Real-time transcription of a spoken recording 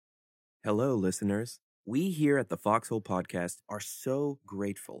Hello, listeners. We here at the Foxhole Podcast are so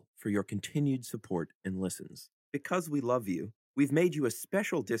grateful for your continued support and listens. Because we love you, we've made you a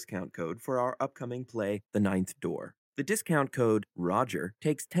special discount code for our upcoming play, The Ninth Door. The discount code ROGER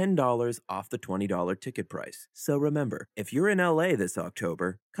takes $10 off the $20 ticket price. So remember, if you're in LA this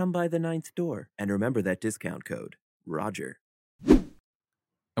October, come by The Ninth Door and remember that discount code, ROGER. And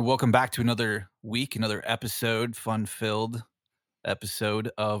welcome back to another week, another episode, fun-filled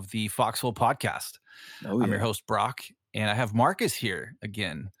episode of the Foxhole Podcast. I'm your host, Brock, and I have Marcus here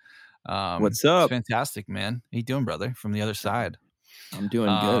again. What's up? It's fantastic, man. How you doing, brother? From the other side. I'm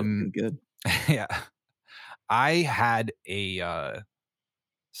doing good. Doing good. Yeah. I had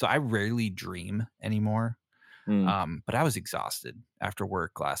so I rarely dream anymore, but I was exhausted after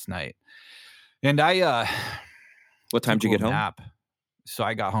work last night. And What time did you get home? Nap. So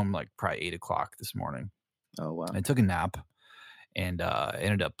I got home like probably 8 o'clock this morning. Oh, wow. I took a nap and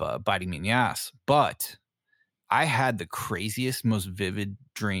ended up biting me in the ass. But I had the craziest, most vivid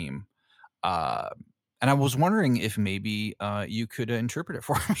dream. And I was wondering if maybe you could interpret it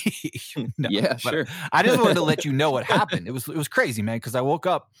for me. No, yeah, sure. I just wanted to let you know what happened. It was crazy, man, because I woke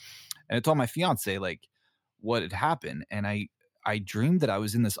up and I told my fiance like what had happened. And I dreamed that I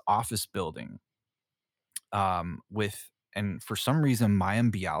was in this office building and for some reason,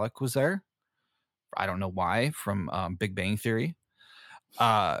 Mayim Bialik was there. I don't know why, from Big Bang Theory.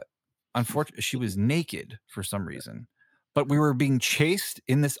 Unfortunately, she was naked for some reason. But we were being chased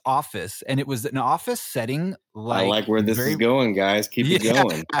in this office, and it was an office setting. I like where this is going, guys. Keep it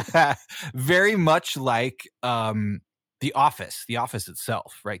going. Very much like The Office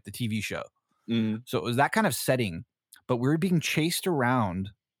itself, right? The TV show. Mm-hmm. So it was that kind of setting, but we were being chased around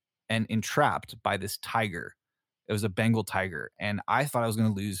and entrapped by this tiger. It was a Bengal tiger, and I thought I was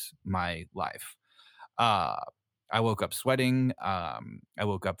going to lose my life. I woke up sweating. I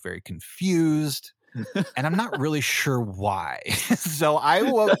woke up very confused, and I'm not really sure why. So I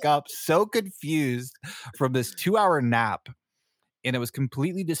woke up so confused from this 2-hour nap, and it was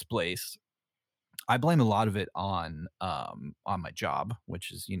completely displaced. I blame a lot of it on my job,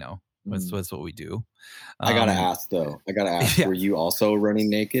 which is, that's what we do. I gotta ask though. Yeah. Were you also running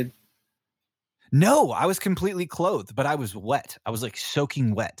naked? No, I was completely clothed, but I was wet. I was like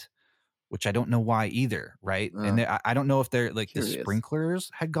soaking wet, which I don't know why either, right? And I don't know if they're like the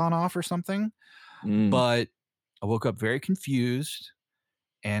sprinklers had gone off or something, but I woke up very confused.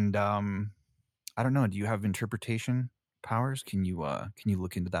 And I don't know. Do you have interpretation powers? Can you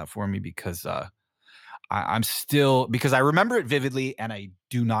look into that for me? Because I'm still, because I remember it vividly and I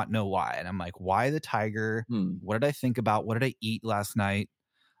do not know why. And I'm like, why the tiger? What did I think about? What did I eat last night?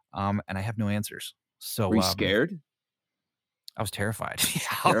 And I have no answers. So were you scared? I was terrified.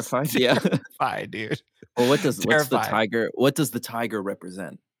 Terrified? Yeah. Terrified, dude. Well, what's the tiger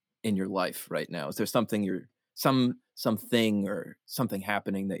represent in your life right now? Is there something something or something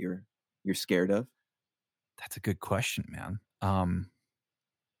happening that you're scared of? That's a good question, man.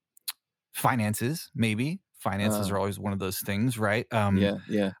 Finances, maybe. Finances are always one of those things, right? Yeah.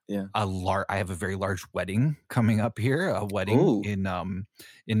 I have a very large wedding coming up here, a wedding in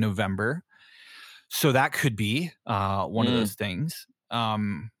November. So that could be one of those things.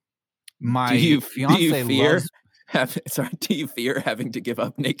 My fiance do you fear having to give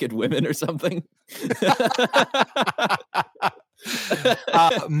up naked women or something?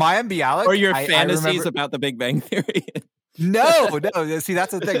 Mayim Bialik, or your fantasies about the Big Bang Theory? No. See,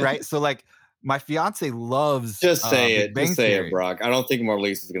 that's the thing, right? So like, my fiance loves just say it. Big Bang just say Theory. It, Brock. I don't think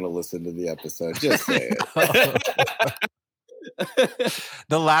Marlise is going to listen to the episode. Just say it.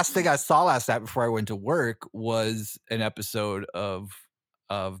 The last thing I saw last night before I went to work was an episode of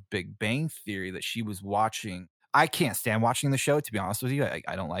Big Bang Theory that she was watching. I can't stand watching the show, to be honest with you.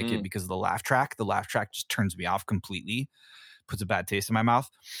 I don't like it because of the laugh track. The laugh track just turns me off completely, puts a bad taste in my mouth.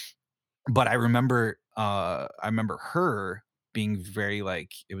 But I remember her being very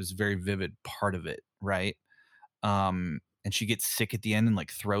like, it was a very vivid part of it, right? And she gets sick at the end and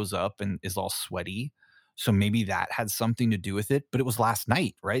like throws up and is all sweaty. So maybe that had something to do with it, but it was last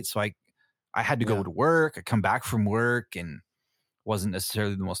night, right? So I had to go to work. I come back from work and wasn't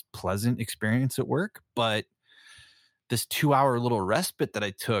necessarily the most pleasant experience at work, but this 2-hour little respite that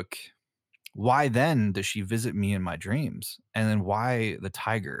I took, why then does she visit me in my dreams? And then why the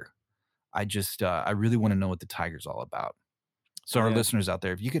tiger? I really want to know what the tiger's all about. So our listeners out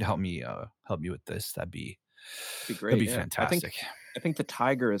there, if you could help me with this, that'd be great. That'd be fantastic. I think the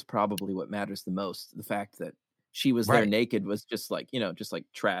tiger is probably what matters the most. The fact that she was there Right. naked was just like, just like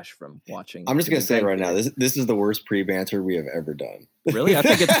trash from watching. I'm just the gonna Big say Bang right now, Theory. this is the worst pre-banter we have ever done. Really? I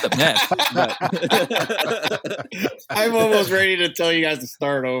think it's the best. But I'm almost ready to tell you guys to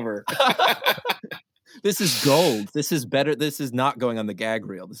start over. this is gold. This is better. This is not going on the gag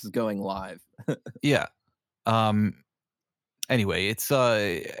reel. This is going live. Yeah. Anyway, it's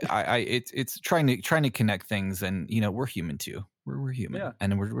it's trying to connect things, and we're human too. We're human, Yeah.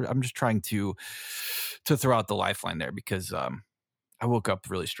 and I'm just trying to throw out the lifeline there because I woke up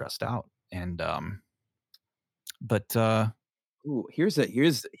really stressed out, and but Ooh, here's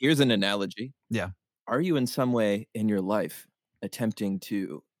an analogy. Yeah. Are you in some way in your life attempting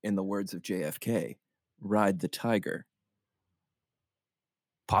to, in the words of JFK, ride the tiger?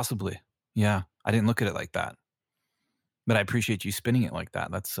 Possibly. Yeah. I didn't look at it like that, but I appreciate you spinning it like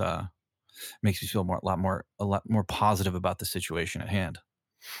that. That's makes me feel a lot more positive about the situation at hand.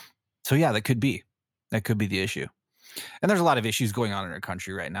 So yeah, that could be the issue. And there's a lot of issues going on in our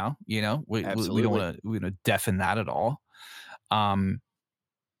country right now. We don't want to deafen that at all.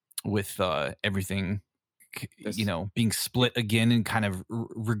 With everything, being split again and kind of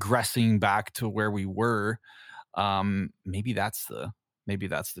regressing back to where we were. Maybe that's the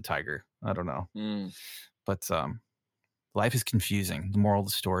tiger. I don't know. But life is confusing. The moral of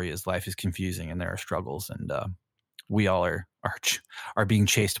the story is life is confusing, and there are struggles, and we all are being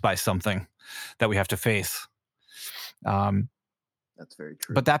chased by something that we have to face. That's very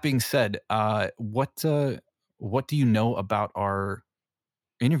true. But that being said, what do you know about our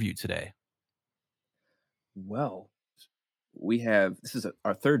interview today? Well, this is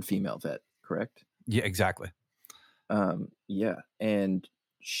our third female vet, correct? Yeah, exactly. Yeah, and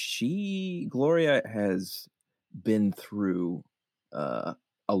Gloria has been through a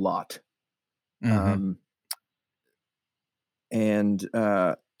lot. Mm-hmm. And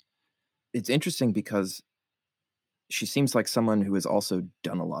it's interesting because she seems like someone who has also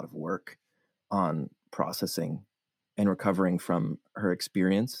done a lot of work on processing and recovering from her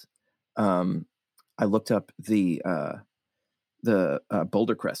experience. I looked up the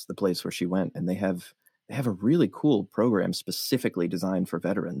Boulder Crest, the place where she went, and they have a really cool program specifically designed for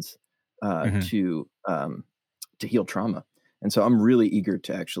veterans to heal trauma. And so I'm really eager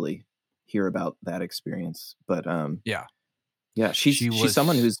to actually hear about that experience. But she's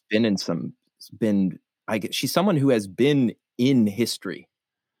someone who's she's someone who has been in history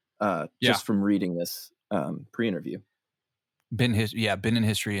just from reading this pre-interview. Been in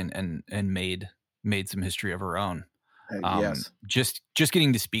history and made some history of her own. Yes. Just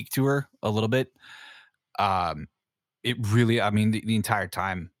getting to speak to her a little bit. It really, the entire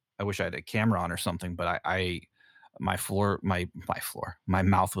time, I wish I had a camera on or something, but my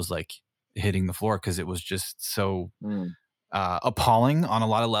mouth was like hitting the floor because it was just so appalling on a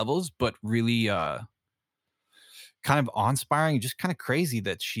lot of levels, but really kind of awe-inspiring, just kind of crazy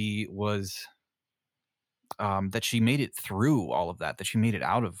that she was that she made it through all of that she made it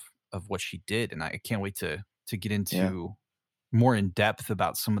out of what she did. And I can't wait to get into more in depth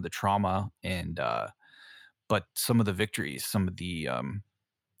about some of the trauma and but some of the victories, some of the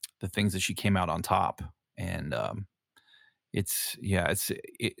things that she came out on top. And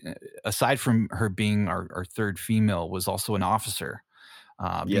aside from her being our third female, was also an officer,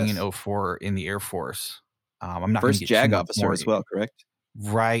 being in 2004 in the Air Force. I'm not first JAG officer as well, correct?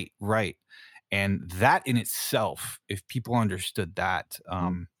 Right. And that in itself, if people understood that,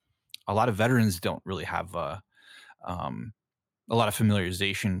 a lot of veterans don't really have a lot of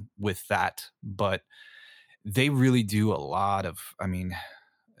familiarization with that, but they really do a lot of,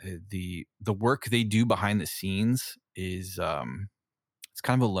 the work they do behind the scenes is, it's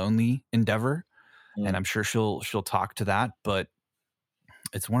kind of a lonely endeavor. And I'm sure she'll talk to that, but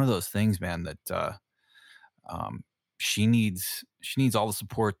it's one of those things, man, that, she needs all the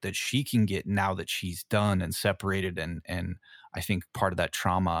support that she can get now that she's done and separated. And I think part of that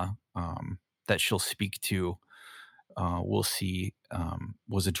trauma, that she'll speak to, we'll see,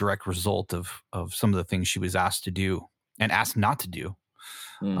 was a direct result of some of the things she was asked to do and asked not to do,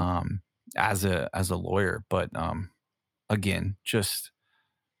 as a lawyer. But, again, just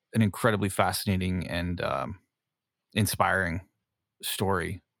an incredibly fascinating and, inspiring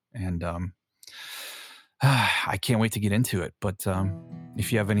story. And, I can't wait to get into it. But,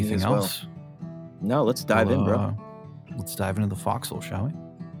 if you have anything else, no, let's dive in, bro. Let's dive into the foxhole, shall we?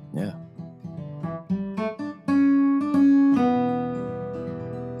 Yeah.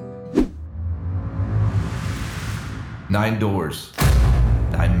 Nine doors,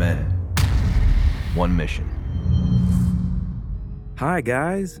 9 men, 1 mission. Hi,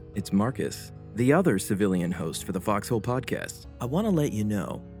 guys. It's Marcus. the other civilian host for the Foxhole Podcast. I want to let you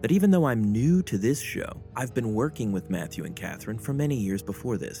know that even though I'm new to this show, I've been working with Matthew and Catherine for many years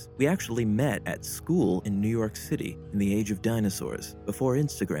before this. We actually met at school in New York City in the age of dinosaurs, before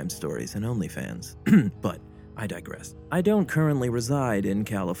Instagram stories and OnlyFans. But I digress. I don't currently reside in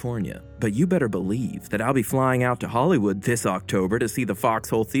California, but you better believe that I'll be flying out to Hollywood this October to see the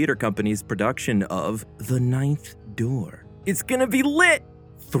Foxhole Theater Company's production of The Ninth Door. It's gonna be lit!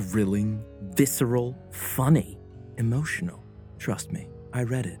 Thrilling, visceral, funny, emotional. Trust me, I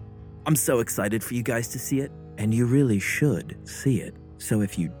read it. I'm so excited for you guys to see it, and you really should see it. So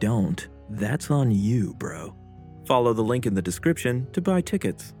if you don't, that's on you, bro. Follow the link in the description to buy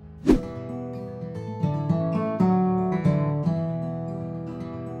tickets.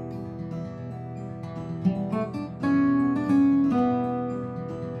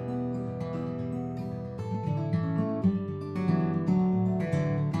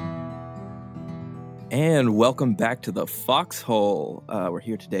 And welcome back to the Foxhole. We're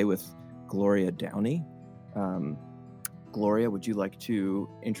here today with Gloria Downey. Gloria, would you like to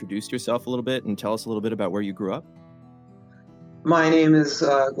introduce yourself a little bit and tell us a little bit about where you grew up? My name is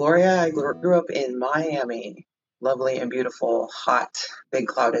Gloria. I grew up in Miami. Lovely and beautiful, hot, big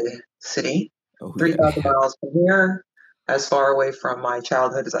clouded city. 3,000 miles from here, as far away from my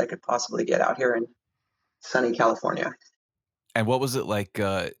childhood as I could possibly get out here in sunny California. And what was it like?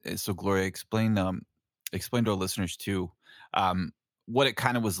 So Gloria, explain to our listeners too, what it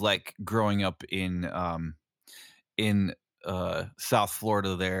kind of was like growing up in South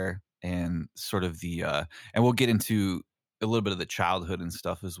Florida there, and sort of the and we'll get into a little bit of the childhood and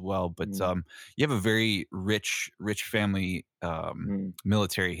stuff as well. But you have a very rich family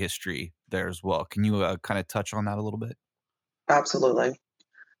military history there as well. Can you kind of touch on that a little bit? Absolutely.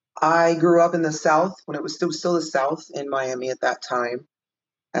 I grew up in the South when it was still the South in Miami at that time.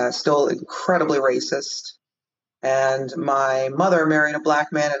 Still incredibly racist. And my mother married a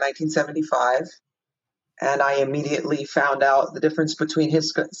black man in 1975. And I immediately found out the difference between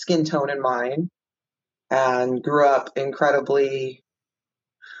his skin tone and mine, and grew up incredibly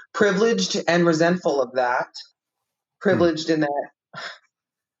privileged and resentful of that. Privileged in that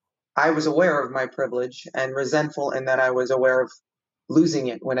I was aware of my privilege, and resentful in that I was aware of losing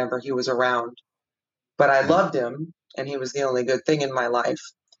it whenever he was around. But I loved him, and he was the only good thing in my life.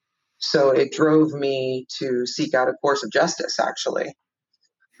 So it drove me to seek out a course of justice, actually.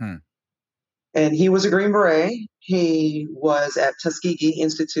 And he was a Green Beret. He was at Tuskegee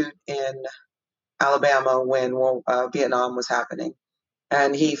Institute in Alabama when Vietnam was happening.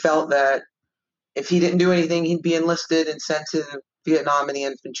 And he felt that if he didn't do anything, he'd be enlisted and sent to Vietnam in the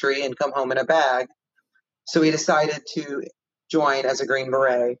infantry and come home in a bag. So he decided to join as a Green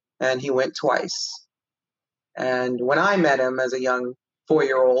Beret, and he went twice. And when I met him as a young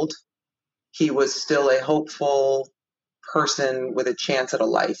 4-year-old, he was still a hopeful person with a chance at a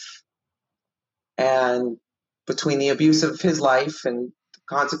life. And between the abuse of his life and the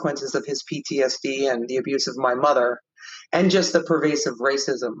consequences of his PTSD and the abuse of my mother and just the pervasive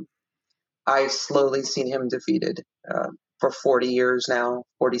racism, I've slowly seen him defeated. For 40 years now,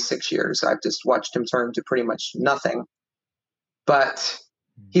 46 years, I've just watched him turn to pretty much nothing. But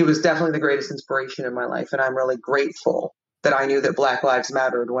he was definitely the greatest inspiration in my life, and I'm really grateful that I knew that Black Lives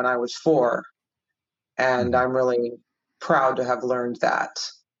Mattered when I was 4. And I'm really proud to have learned that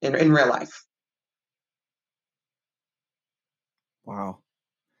in real life. Wow.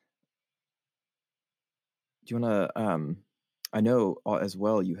 Do you want to, I know as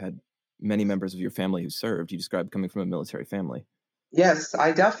well you had many members of your family who served. You described coming from a military family. Yes,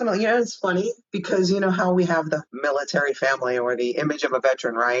 I definitely, it's funny because you know how we have the military family or the image of a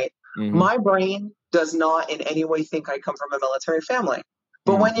veteran, right? Mm-hmm. My brain does not in any way think I come from a military family.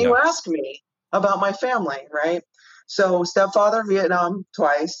 But when you ask me about my family, right? So stepfather, Vietnam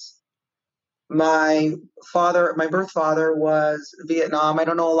twice. My birth father was Vietnam. I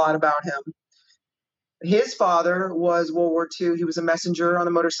don't know a lot about him. His father was World War II. He was a messenger on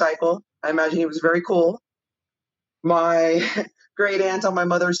a motorcycle. I imagine he was very cool. My great aunt on my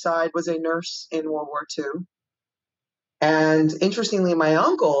mother's side was a nurse in World War II. And interestingly, my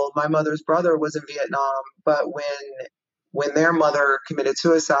uncle, my mother's brother, was in Vietnam. But when their mother committed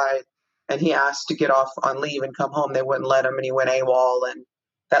suicide and he asked to get off on leave and come home, they wouldn't let him, and he went AWOL. And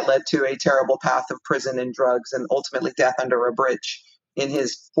that led to a terrible path of prison and drugs and ultimately death under a bridge in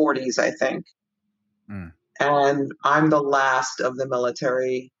his 40s, I think. And I'm the last of the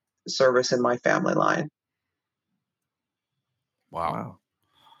military service in my family line. Wow.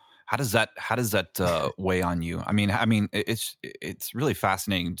 How does that weigh on you? I mean, it's really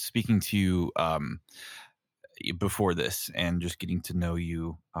fascinating speaking to you before this and just getting to know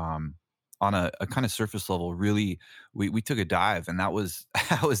you on a kind of surface level, really, we took a dive, and that was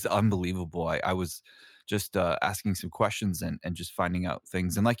that was unbelievable. I was just asking some questions and just finding out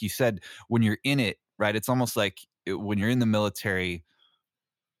things. And like you said, when you're in it, right, it's almost like when you're in the military,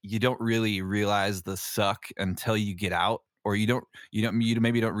 you don't really realize the suck until you get out, or you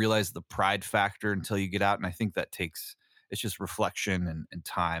maybe don't realize the pride factor until you get out. And I think that it's just reflection and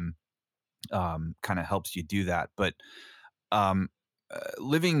time kind of helps you do that. But um,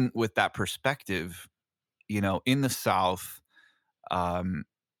 living with that perspective, in the South, um,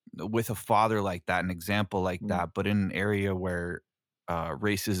 with a father like that, an example like that, but in an area where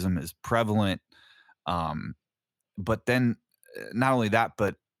racism is prevalent, but then not only that,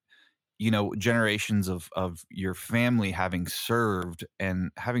 but generations of your family having served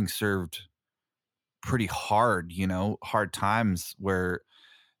pretty hard, hard times where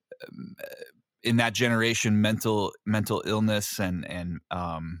in that generation, mental illness and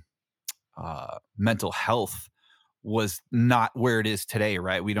mental health was not where it is today,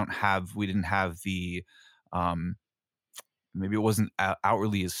 right? We didn't have the maybe it wasn't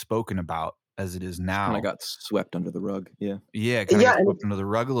outwardly as spoken about as it is now. Kind of got swept under the rug. Yeah. Yeah. Kind of got swept under the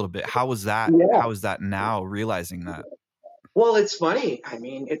rug a little bit. How was that? Yeah. How is that now, realizing that? Well, it's funny. I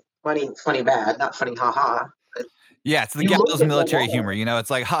mean, it's funny bad, not funny haha. Yeah, it's the gallows military humor,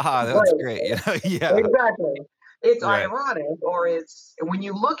 it's like, haha, that's great. Yeah. Exactly. It's Right. ironic, or it's when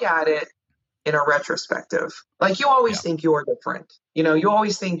you look at it in a retrospective, like you always think you're different. You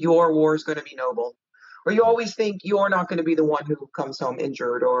always think your war is going to be noble, or you always think you're not going to be the one who comes home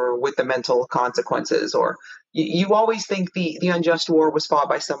injured or with the mental consequences, or you always think the unjust war was fought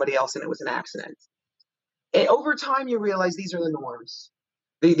by somebody else and it was an accident. And over time, you realize these are the norms.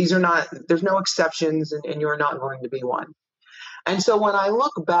 These are not, there's no exceptions, and you're not going to be one. And so when I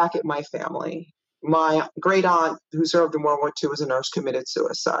look back at my family, my great aunt who served in World War II as a nurse committed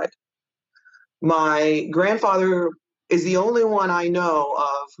suicide. My grandfather is the only one I know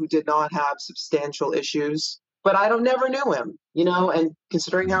of who did not have substantial issues, but I never knew him, and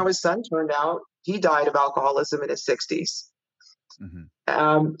considering how his son turned out, he died of alcoholism in his 60s.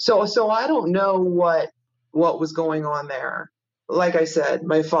 Mm-hmm. So I don't know what was going on there. Like I said,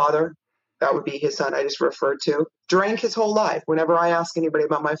 my father, that would be his son I just referred to, drank his whole life. Whenever I ask anybody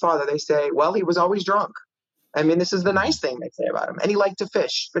about my father, they say, well, he was always drunk. I mean, this is the nice thing they say about him. And he liked to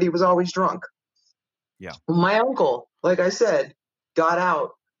fish, but he was always drunk. Yeah. My uncle, like I said, got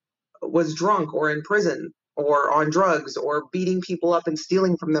out, was drunk or in prison or on drugs or beating people up and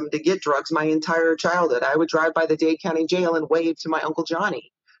stealing from them to get drugs my entire childhood. I would drive by the Dade County Jail and wave to my Uncle Johnny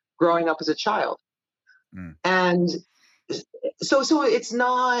growing up as a child. And so it's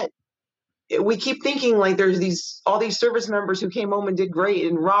not, we keep thinking like there's all these service members who came home and did great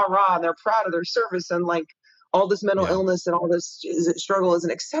and rah, and they're proud of their service, and like all this mental illness and all this struggle is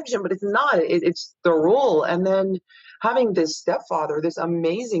an exception, but it's not. It's the rule. And then having this stepfather, this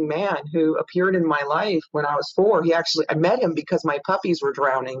amazing man who appeared in my life when I was 4, I met him because my puppies were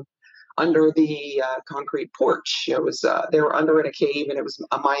drowning under the concrete porch. It was they were under in a cave, and it was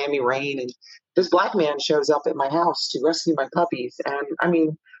a Miami rain, and this black man shows up at my house to rescue my puppies. And I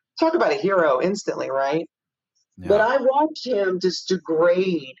mean, talk about a hero instantly, right? Yeah. But I watched him just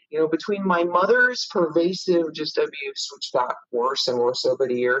degrade, between my mother's pervasive just abuse, which got worse and worse over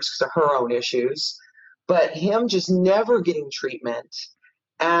the years because of her own issues, but him just never getting treatment.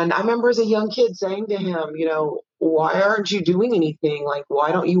 And I remember as a young kid saying to him, why aren't you doing anything? Like,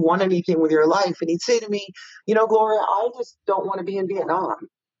 why don't you want anything with your life? And he'd say to me, Gloria, I just don't want to be in Vietnam.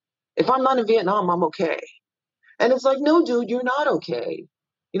 If I'm not in Vietnam, I'm okay. And it's like, no, dude, you're not okay.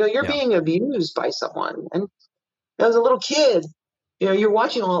 You're being abused by someone. And as a little kid, you're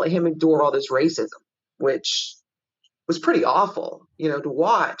watching him endure all this racism, which was pretty awful, to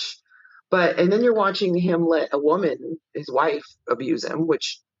watch. And then you're watching him let a woman, his wife, abuse him,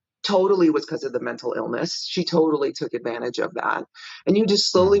 which totally was because of the mental illness. She totally took advantage of that. And you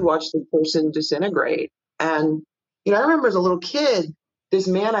just slowly watch the person disintegrate. And, I remember as a little kid, this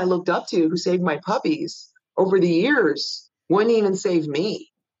man I looked up to who saved my puppies over the years wouldn't even save me.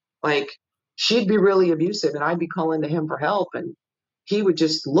 Like, she'd be really abusive and I'd be calling to him for help. And he would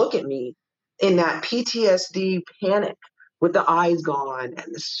just look at me in that PTSD panic with the eyes gone and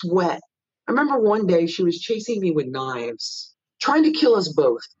the sweat. I remember one day she was chasing me with knives, trying to kill us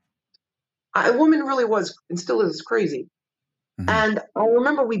both. A woman really was, and still is, crazy. Mm-hmm. And I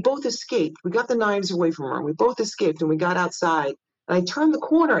remember we both escaped. We got the knives away from her. We both escaped and we got outside. And I turned the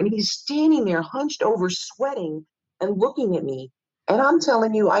corner and he's standing there hunched over, sweating and looking at me. And I'm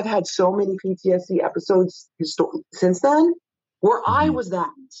telling you, I've had so many PTSD episodes since then where I was that.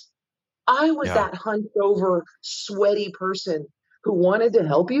 I was that hunched over, sweaty person who wanted to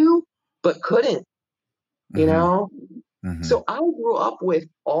help you, but couldn't, you know? So I grew up with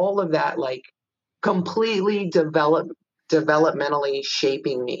all of that, like completely developmentally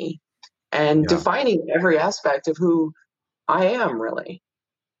shaping me and defining every aspect of who I am, really.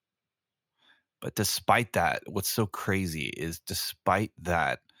 But despite that, what's so crazy is despite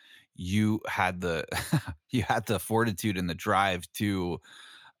that, you had the you had the fortitude and the drive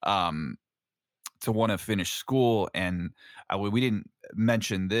um to want to finish school. And we didn't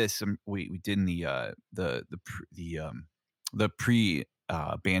mention this. We did in the pre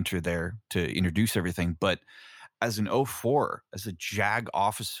banter there to introduce everything. But as an 04, as a JAG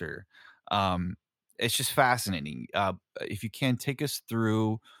officer, it's just fascinating. If you can take us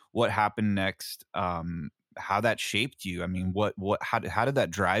through what happened next, how that shaped you. I mean, how did that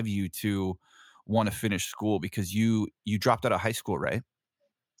drive you to want to finish school? Because you dropped out of high school, right?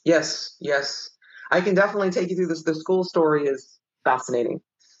 Yes, yes. I can definitely take you through this. The school story is fascinating.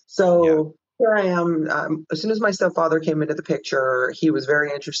 So here I am. As soon as my stepfather came into the picture, he was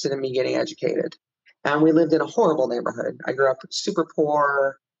very interested in me getting educated. And we lived in a horrible neighborhood. I grew up super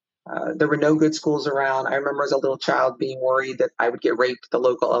poor. There were no good schools around. I remember as a little child being worried that I would get raped at the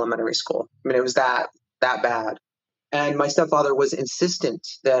local elementary school. I mean, it was that bad. And my stepfather was insistent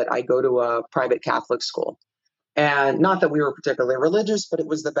that I go to a private Catholic school. And not that we were particularly religious, but it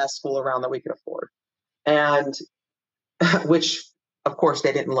was the best school around that we could afford. And which, of course,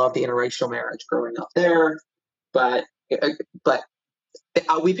 they didn't love the interracial marriage growing up there, but but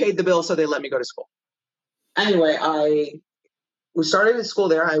we paid the bill, so they let me go to school. Anyway, we started at school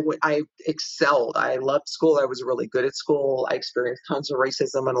there. I excelled. I loved school. I was really good at school. I experienced tons of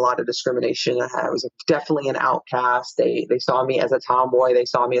racism and a lot of discrimination. I was definitely an outcast. They saw me as a tomboy. They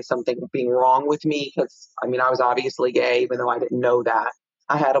saw me as something being wrong with me because, I mean, I was obviously gay, even though I didn't know that.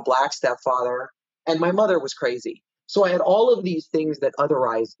 I had a black stepfather, and my mother was crazy. So I had all of these things that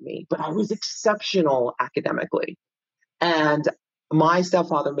otherized me, but I was exceptional academically. And my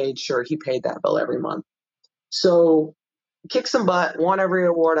stepfather made sure he paid that bill every month. So kicked some butt, won every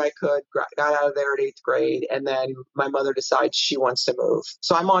award I could, got out of there at 8th grade, and then my mother decides she wants to move.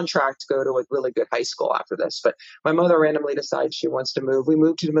 So I'm on track to go to a really good high school after this, but my mother randomly decides she wants to move. We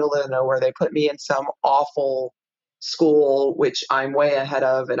moved to the middle of nowhere. They put me in some awful school, which I'm way ahead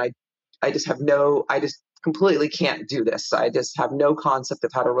of, and I just completely can't do this. I just have no concept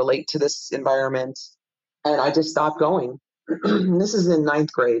of how to relate to this environment, and I just stopped going. This is in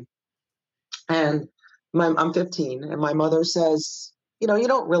 9th grade. And I'm 15, and my mother says, you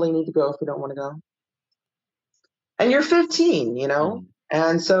don't really need to go if you don't want to go. And you're 15,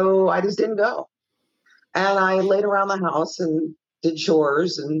 And so I just didn't go. And I laid around the house and did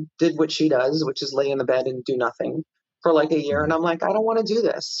chores and did what she does, which is lay in the bed and do nothing for like a year. And I'm like, I don't want to do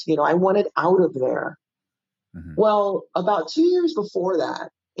this. I wanted out of there. Well, about 2 years before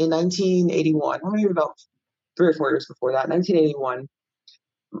that, in 1981, maybe about 3 or 4 years before that, 1981,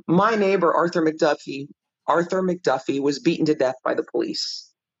 my neighbor, Arthur McDuffie was beaten to death by the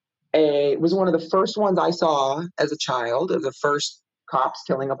police. It was one of the first ones I saw as a child, of the first cops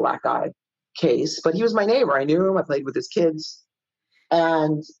killing a black guy case. But he was my neighbor. I knew him. I played with his kids.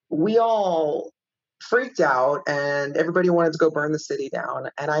 And we all freaked out, and everybody wanted to go burn the city down.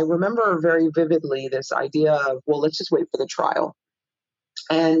 And I remember very vividly this idea of, well, let's just wait for the trial.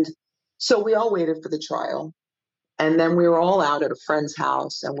 And so we all waited for the trial. And then we were all out at a friend's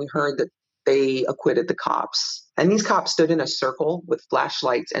house, and we heard that they acquitted the cops. And these cops stood in a circle with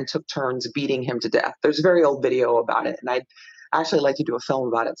flashlights and took turns beating him to death. There's a very old video about it, and I'd actually like to do a film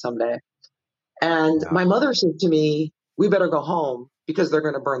about it someday. And my mother said to me, we better go home because they're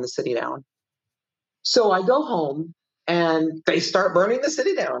going to burn the city down. So I go home, and they start burning the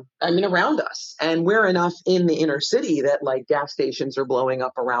city down. I mean, around us. And we're enough in the inner city that like gas stations are blowing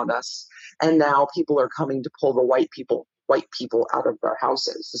up around us. And now people are coming to pull the white people out of their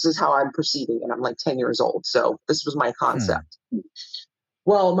houses. This is how I'm perceiving it. I'm like 10 years old. So this was my concept.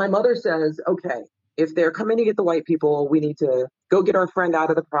 Well, my mother says, okay, if they're coming to get the white people, we need to go get our friend out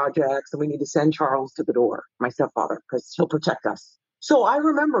of the projects, and we need to send Charles to the door, my stepfather, because he'll protect us. So I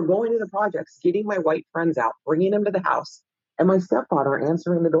remember going to the projects, getting my white friends out, bringing them to the house, and my stepfather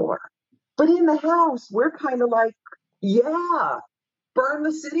answering the door. But in the house, we're kind of like, yeah, burn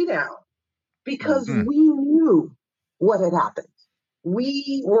the city down, because we knew what had happened.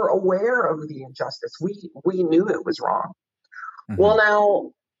 We were aware of the injustice. We knew it was wrong. Well,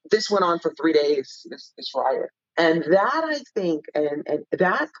 now this went on for 3 days, this riot. And that, I think, and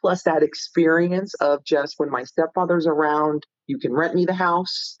that plus that experience of just when my stepfather's around, you can rent me the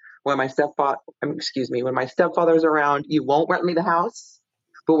house. When my stepfather's around, you won't rent me the house.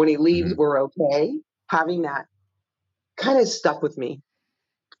 But when he leaves, we're okay. Having that kind of stuck with me.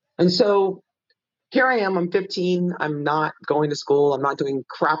 And so here I am, I'm 15, I'm not going to school, I'm not doing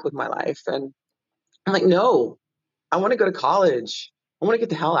crap with my life. And I'm like, no, I want to go to college. I want to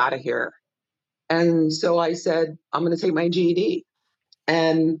get the hell out of here. And so I said, I'm going to take my GED.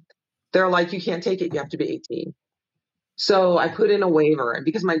 And they're like, you can't take it, you have to be 18. So I put in a waiver, and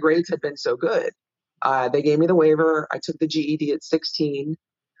because my grades had been so good, they gave me the waiver. I took the GED at 16.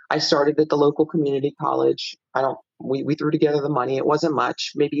 I started at the local community college. We threw together the money. It wasn't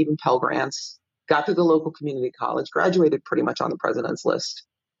much, maybe even Pell Grants. Got to the local community college, graduated pretty much on the president's list.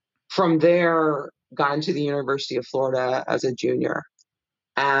 From there, got into the University of Florida as a junior.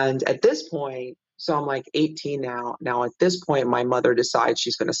 And at this point, so I'm like 18 now. Now, at this point, my mother decides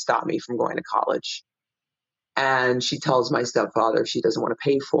she's going to stop me from going to college. And she tells my stepfather she doesn't want to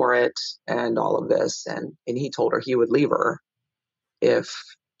pay for it and all of this. And he told her he would leave her if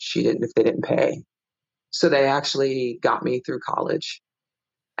they didn't pay. So they actually got me through college.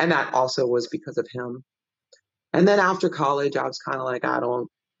 And that also was because of him. And then after college, I was kind of like, I don't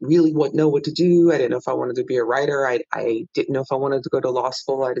really know what to do. I didn't know if I wanted to be a writer. I didn't know if I wanted to go to law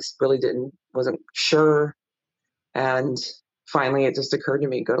school. I just really wasn't sure. And finally, it just occurred to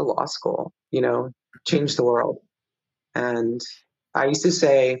me, go to law school, change the world. And I used to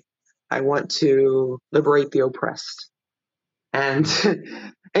say, I want to liberate the oppressed. And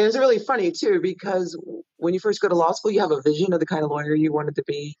and it's really funny too, because when you first go to law school, you have a vision of the kind of lawyer you wanted to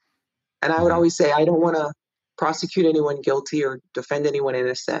be. And I would always say, I don't want to prosecute anyone guilty or defend anyone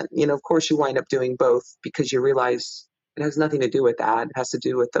innocent. Of course you wind up doing both because you realize it has nothing to do with that. It has to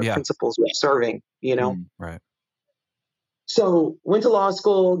do with the principles we're serving, Right. So went to law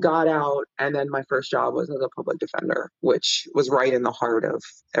school, got out, and then my first job was as a public defender, which was right in the heart of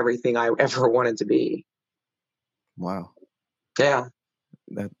everything I ever wanted to be. Wow. Yeah.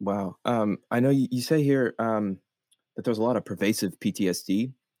 Wow. I know you say here that there's a lot of pervasive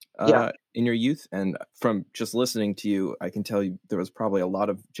PTSD in your youth. And from just listening to you, I can tell you there was probably a lot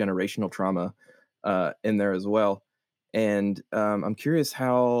of generational trauma in there as well. And I'm curious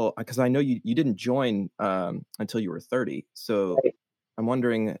how, because I know you didn't join until you were 30. So I'm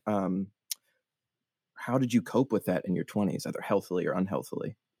wondering, how did you cope with that in your 20s, either healthily or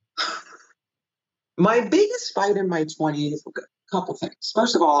unhealthily? My biggest fight in my 20s, a couple things.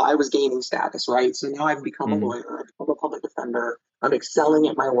 First of all, I was gaining status, right? So now I've become a lawyer, I've become a public defender. I'm excelling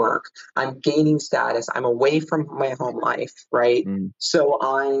at my work. I'm gaining status. I'm away from my home life, right? So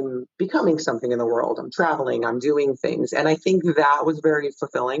I'm becoming something in the world. I'm traveling, I'm doing things. And I think that was very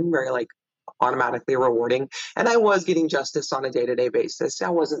fulfilling, very automatically rewarding. And I was getting justice on a day-to-day basis. I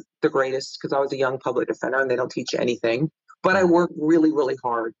wasn't the greatest because I was a young public defender and they don't teach you anything, but I worked really, really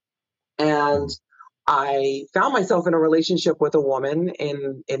hard. And I found myself in a relationship with a woman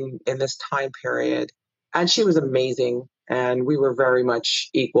in this time period, and she was amazing. And we were very much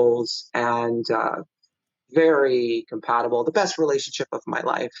equals and very compatible, the best relationship of my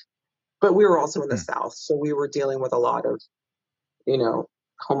life. But we were also in the South, so we were dealing with a lot of,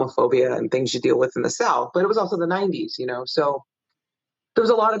 homophobia and things you deal with in the South. But it was also the 90s, so there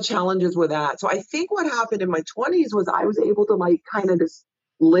was a lot of challenges with that. So I think what happened in my 20s was I was able to kind of just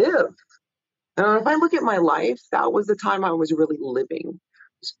live. If I look at my life, that was the time I was really living.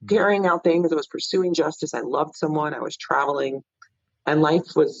 I was carrying out things. I was pursuing justice. I loved someone. I was traveling, and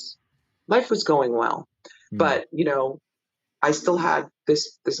life was going well. But I still had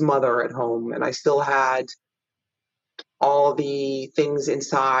this mother at home, and I still had all the things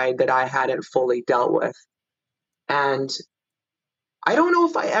inside that I hadn't fully dealt with. And I don't know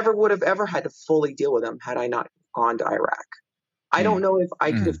if I would have ever had to fully deal with them had I not gone to Iraq. I don't know if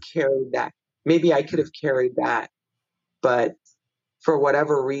I could have carried that. Maybe I could have carried that, but for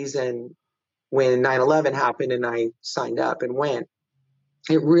whatever reason, when 9/11 happened and I signed up and went,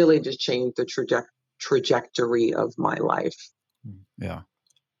 it really just changed the trajectory of my life. Yeah.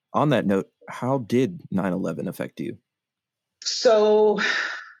 On that note, how did 9/11 affect you? So,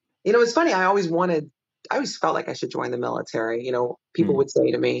 it's funny. I always felt like I should join the military. People would say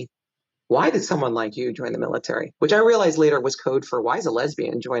to me, why did someone like you join the military? Which I realized later was code for why is a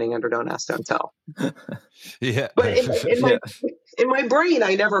lesbian joining under Don't Ask, Don't Tell. Yeah. But in my brain,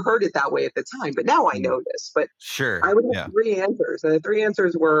 I never heard it that way at the time. But now I know this. But sure, I would have 3 answers. And the 3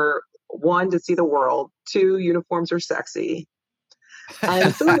 answers were 1, to see the world. 2, uniforms are sexy.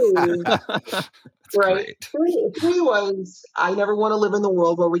 And 3, right? 3 was I never want to live in the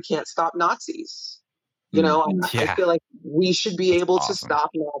world where we can't stop Nazis. I feel like we should be able to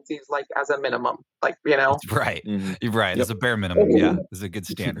stop Nazis, as a minimum, Right. You're right. It's a bare minimum. Yeah. It's a good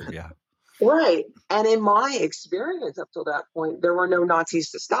standard. Yeah. Right. And in my experience up till that point, there were no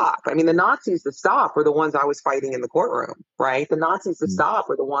Nazis to stop. I mean, the Nazis to stop were the ones I was fighting in the courtroom, right? The Nazis to stop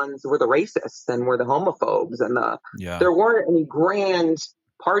were the ones were the racists and were the homophobes and there weren't any grand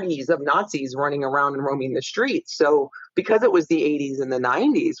parties of Nazis running around and roaming the streets. So because it was the 80s and the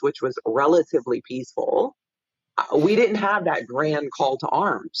 90s, which was relatively peaceful, we didn't have that grand call to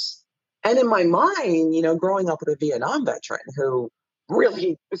arms. And in my mind, growing up with a Vietnam veteran who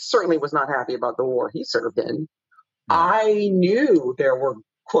really certainly was not happy about the war he served in, I knew there were,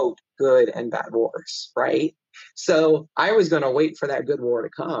 quote, good and bad wars, right? So I was going to wait for that good war to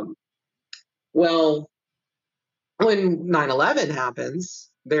come. Well, when 9/11 happens,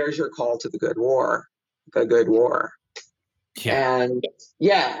 there's your call to the good war, the good war. Yeah. And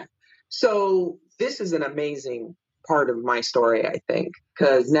so this is an amazing part of my story, I think,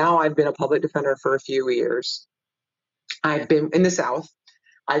 because now I've been a public defender for a few years. I've been in the South.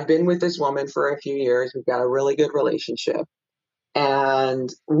 I've been with this woman for a few years. We've got a really good relationship.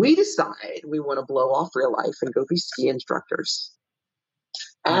 And we decide we want to blow off real life and go be ski instructors.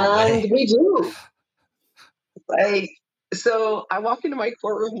 And we do. So I walk into my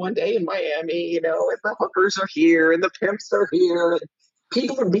courtroom one day in Miami, and the hookers are here and the pimps are here. And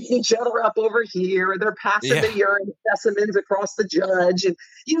people are beating each other up over here, and they're passing the urine specimens across the judge. And,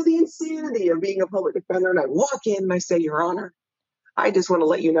 the insanity of being a public defender. And I walk in and I say, Your Honor, I just want to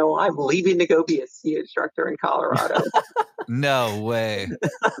let you know I'm leaving to go be a ski instructor in Colorado. No way.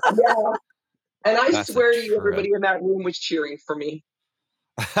 Yeah. And I swear to you, everybody in that room was cheering for me.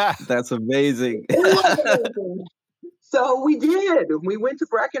 That's amazing. So we did. We went to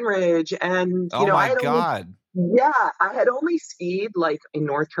Breckenridge, and my God. I had only skied like in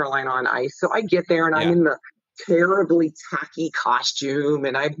North Carolina on ice. So I get there and I'm in the terribly tacky costume,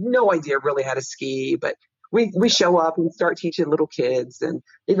 and I have no idea really how to ski. But we show up and start teaching little kids, and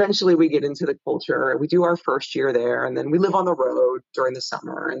eventually we get into the culture. We do our first year there, and then we live on the road during the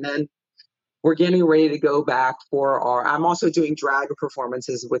summer, and then we're getting ready to go back for I'm also doing drag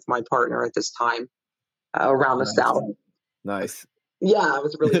performances with my partner at this time around the South. Nice. Yeah, it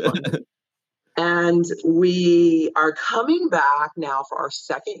was really fun. And we are coming back now for our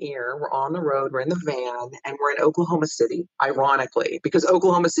second year. We're on the road, we're in the van, and we're in Oklahoma City, ironically, because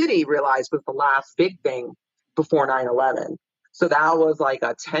Oklahoma City realized was the last big thing before 9/11. So that was like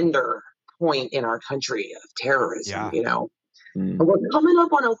a tender point in our country of terrorism, And we're coming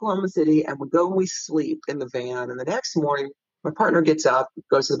up on Oklahoma City, and we go and we sleep in the van. And the next morning, my partner gets up,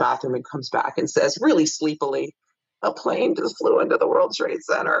 goes to the bathroom, and comes back and says, really sleepily, a plane just flew into the World Trade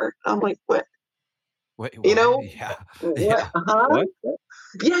Center. I'm like, what? What? Yeah. What? What?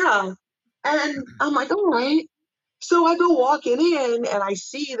 Yeah. And I'm like, all right. So I go walking in, and I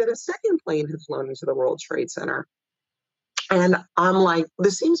see that a second plane had flown into the World Trade Center. And I'm like,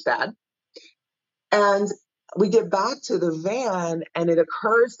 this seems bad. And we get back to the van, and it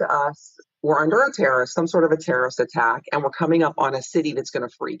occurs to us we're under some sort of a terrorist attack, and we're coming up on a city that's going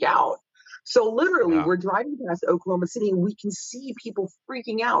to freak out. So literally, we're driving past Oklahoma City, and we can see people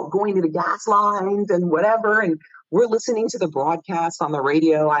freaking out, going to the gas lines and whatever. And we're listening to the broadcast on the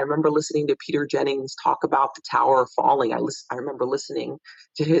radio. I remember listening to Peter Jennings talk about the tower falling. I remember listening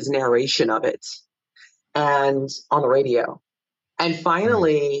to his narration of it and on the radio. And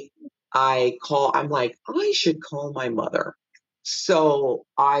finally, I'm like, I should call my mother. So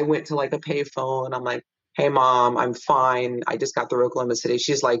I went to like a payphone. I'm like, hey, Mom, I'm fine. I just got through Oklahoma City.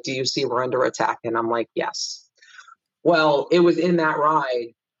 She's like, do you see we're under attack? And I'm like, yes. Well, it was in that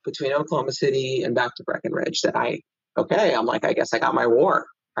ride between Oklahoma City and back to Breckenridge that I'm like, I guess I got my war,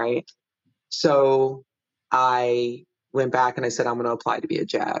 right? So I went back and I said, I'm going to apply to be a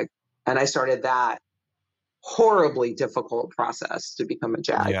JAG. And I started that horribly difficult process to become a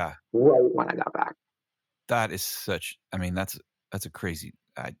JAG right when I got back. That is that's a crazy,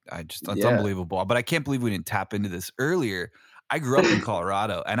 it's unbelievable. But I can't believe we didn't tap into this earlier. I grew up in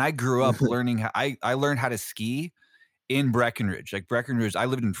Colorado, and I grew up learning I learned how to ski in Breckenridge. Like Breckenridge, I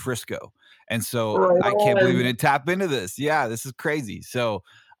lived in Frisco. And so I can't believe we didn't tap into this. Yeah, this is crazy. So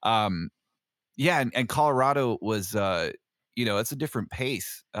and Colorado was it's a different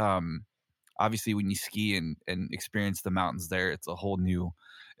pace. Obviously when you ski and experience the mountains there, it's a whole new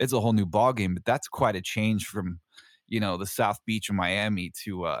ball game. But that's quite a change from the South Beach of Miami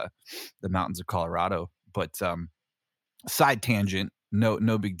to the mountains of Colorado. But side tangent,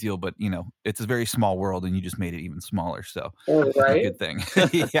 no big deal. But it's a very small world, and you just made it even smaller. So it's a good thing.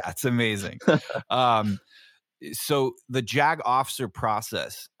 Yeah, it's amazing. So the JAG officer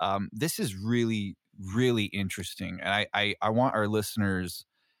process, this is really, really interesting, and I want our listeners,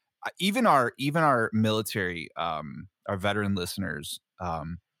 even our military, our veteran listeners,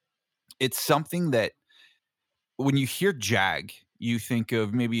 it's something that when you hear JAG, you think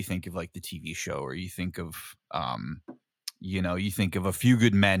of like the TV show, or you think of you think of A Few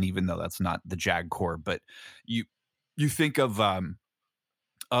Good Men, even though that's not the JAG Corps, but you think of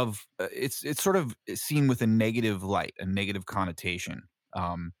it's sort of seen with a negative light, a negative connotation.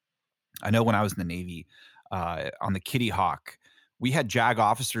 I know when I was in the Navy, on the Kitty Hawk, we had JAG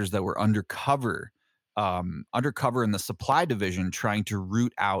officers that were undercover in the supply division, trying to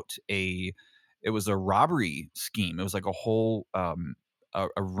root out it was a robbery scheme. It was like a whole a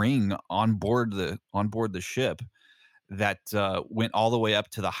ring on board the ship that went all the way up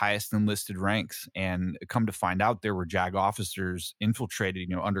to the highest enlisted ranks. And come to find out, there were JAG officers infiltrated,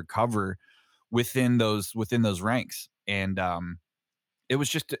 undercover within those ranks. And it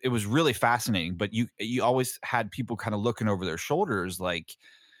was really fascinating. But you always had people kind of looking over their shoulders, like,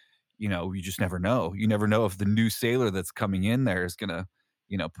 you just never know. You never know if the new sailor that's coming in there is gonna,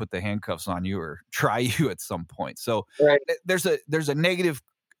 put the handcuffs on you or try you at some point. So Right. there's a negative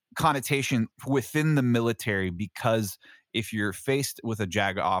connotation within the military, because if you're faced with a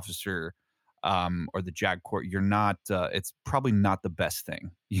JAG officer or the JAG Corps, you're not it's probably not the best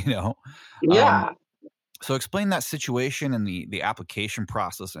thing. Yeah. So explain that situation and the application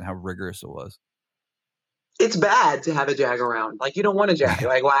process and how rigorous it was. It's bad to have a JAG around. Like, you don't want a JAG.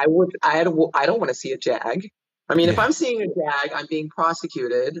 Like, I don't want to see a JAG. I mean, if I'm seeing a JAG, I'm being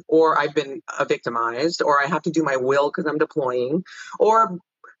prosecuted, or I've been victimized, or I have to do my will because I'm deploying, or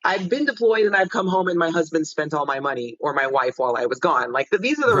I've been deployed and I've come home and my husband spent all my money, or my wife, while I was gone. Like,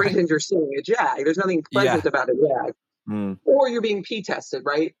 these are the Right. reasons you're seeing a JAG. There's nothing pleasant about a JAG. Or you're being P-tested,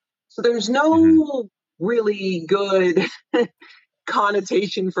 right? So there's no really good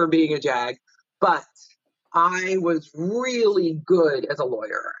connotation for being a JAG. But I was really good as a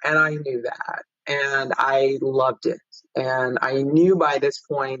lawyer, and I knew that, and I loved it. And I knew by this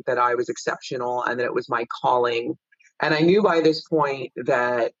point that I was exceptional and that it was my calling. And I knew by this point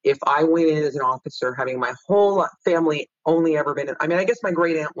that if I went in as an officer, having my whole family only ever been, I mean, I guess my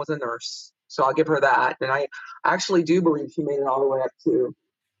great aunt was a nurse, so I'll give her that. And I actually do believe she made it all the way up to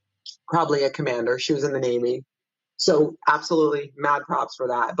probably a commander. She was in the Navy. So absolutely mad props for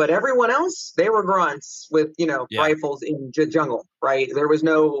that. But everyone else, they were grunts with, rifles in the jungle, right? There was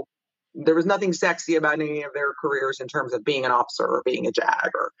nothing sexy about any of their careers in terms of being an officer or being a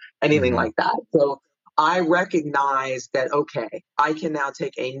JAG or anything like that. So I recognized that, okay, I can now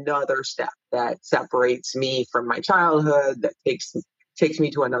take another step that separates me from my childhood, that takes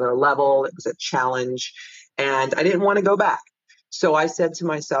me to another level. It was a challenge, and I didn't want to go back. So I said to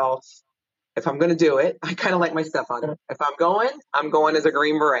myself, if I'm going to do it, I kind of like my stepfather. If I'm going as a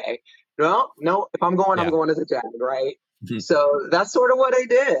Green Beret. No, if I'm going, I'm going as a JAG, right? So that's sort of what I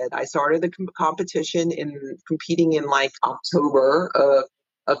did. I started the competition in competing in like October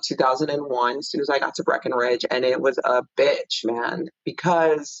of 2001, as soon as I got to Breckenridge. And it was a bitch, man,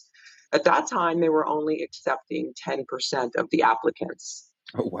 because at that time they were only accepting 10% of the applicants.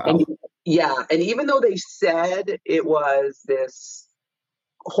 Oh, wow. And even though they said it was this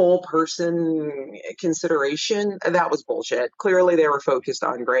whole person consideration, that was bullshit. Clearly they were focused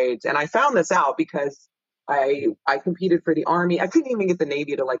on grades. And I found this out because I competed for the Army. I couldn't even get the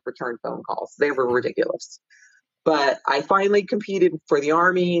Navy to like return phone calls. They were ridiculous. But I finally competed for the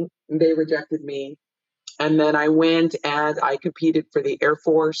Army. They rejected me. And then I went and I competed for the Air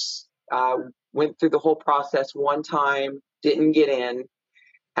Force. Went through the whole process one time, didn't get in.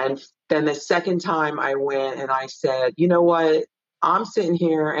 And then the second time I went and I said, you know what? I'm sitting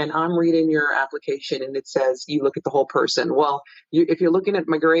here and I'm reading your application and it says you look at the whole person. Well, if you're looking at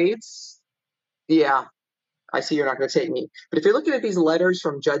my grades, yeah, I see you're not going to take me. But if you're looking at these letters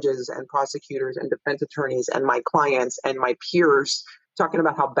from judges and prosecutors and defense attorneys and my clients and my peers talking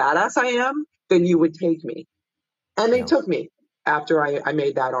about how badass I am, then you would take me. And they took me after I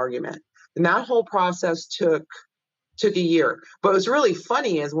made that argument. And that whole process took a year. But what's really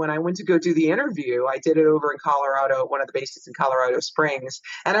funny is when I went to go do the interview, I did it over in Colorado, one of the bases in Colorado Springs.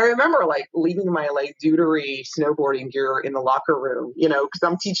 And I remember like leaving my like deutery snowboarding gear in the locker room, because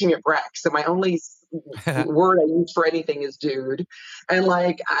I'm teaching at Breck. So my only word I use for anything is dude. And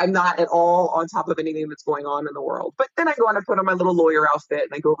like, I'm not at all on top of anything that's going on in the world. But then I go and I put on my little lawyer outfit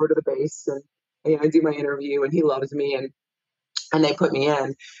and I go over to the base and I do my interview and he loves me and they put me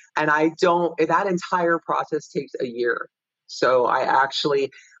in. And that entire process takes a year. So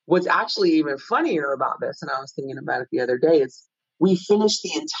what's actually even funnier about this, and I was thinking about it the other day, is we finished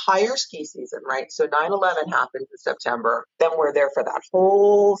the entire ski season, right? So 9/11 happened in September. Then we're there for that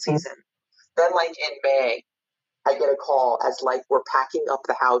whole season. Then like in May, I get a call as like we're packing up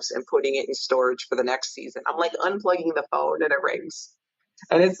the house and putting it in storage for the next season. I'm like unplugging the phone and it rings.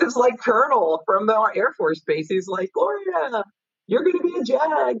 And it's this like colonel from the Air Force Base. He's like, Gloria, you're going to be a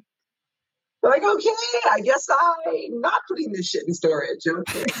JAG. They're like, okay, I guess I'm not putting this shit in storage.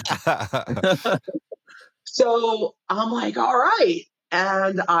 Okay. So I'm like, all right.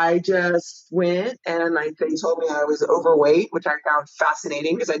 And I just went and they told me I was overweight, which I found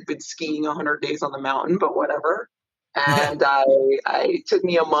fascinating because I'd been skiing 100 days on the mountain, but whatever. And I took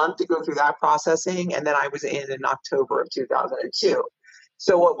me a month to go through that processing. And then I was in October of 2002.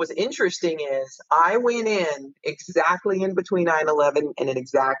 So what was interesting is I went in exactly in between 9/11 and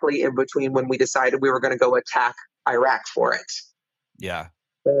exactly in between when we decided we were going to go attack Iraq for it. Yeah.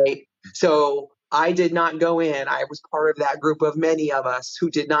 Right. So I did not go in. I was part of that group of many of us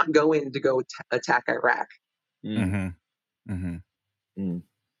who did not go in to go attack Iraq. Mm-hmm. Mm-hmm. Mm.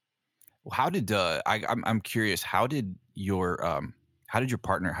 Well, how did I'm curious, how did your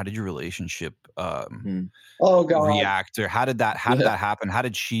partner, how did your relationship Oh God. react, or how did that happen? How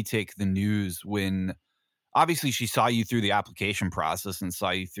did she take the news when obviously she saw you through the application process and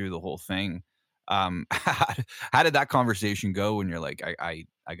saw you through the whole thing? How did that conversation go when you're like, I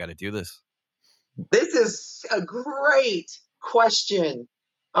got to do this? This is a great question.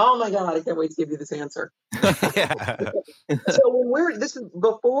 Oh my God, I can't wait to give you this answer. Yeah. So this is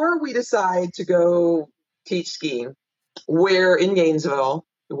before we decide to go teach skiing. We're in Gainesville,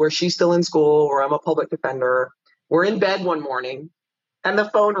 where she's still in school, where I'm a public defender. We're in bed one morning, and the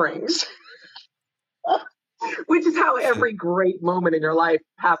phone rings, which is how every great moment in your life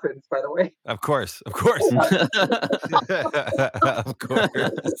happens, by the way. Of course. Of course. Of course.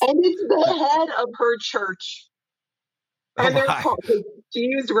 And it's the head of her church. And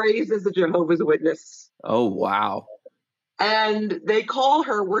she's raised as a Jehovah's Witness. Oh, wow. And they call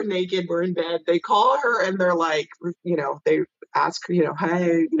her, we're naked, we're in bed. They call her and they're like, they ask her,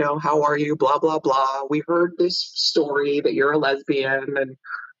 hey, how are you? Blah, blah, blah. We heard this story that you're a lesbian and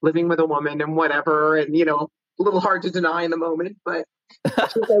living with a woman and whatever. And, a little hard to deny in the moment, but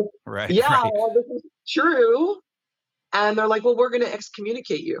she's like, right. Well, this is true. And they're like, well, we're going to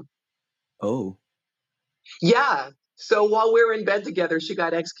excommunicate you. Oh. Yeah. So while we were in bed together, she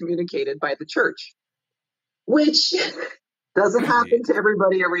got excommunicated by the church, which doesn't happen to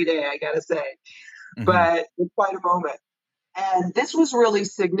everybody every day, I got to say. Mm-hmm. But it's quite a moment. And this was really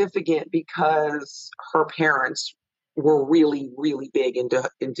significant because her parents were really, really big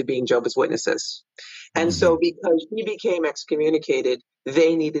into being Jehovah's Witnesses. And mm-hmm. So because she became excommunicated,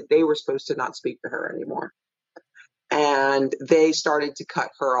 they were supposed to not speak to her anymore. And they started to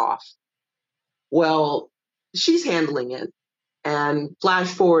cut her off. Well, she's handling it. And flash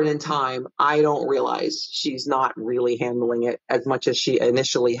forward in time, I don't realize she's not really handling it as much as she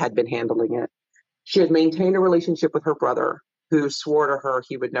initially had been handling it. She had maintained a relationship with her brother, who swore to her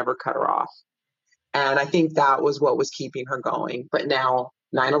he would never cut her off. And I think that was what was keeping her going. But now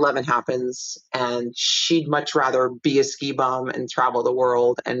 9/11 happens, and she'd much rather be a ski bum and travel the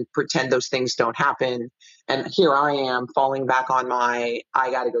world and pretend those things don't happen. And here I am falling back on I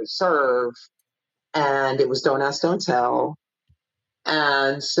got to go serve. And it was don't ask, don't tell.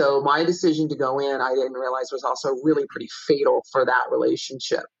 And so my decision to go in, I didn't realize was also really pretty fatal for that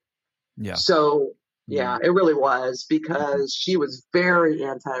relationship. Yeah. So, yeah, it really was, because she was very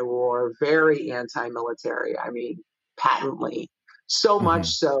anti-war, very anti-military. I mean, patently. So much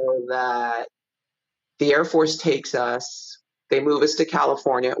so that the Air Force takes us, they move us to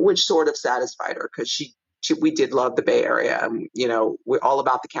California, which sort of satisfied her because we did love the Bay Area. We're all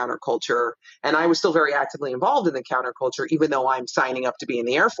about the counterculture. And I was still very actively involved in the counterculture, even though I'm signing up to be in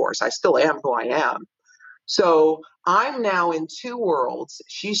the Air Force. I still am who I am. So I'm now in two worlds.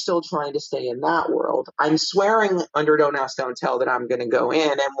 She's still trying to stay in that world. I'm swearing under don't ask, don't tell that I'm going to go in.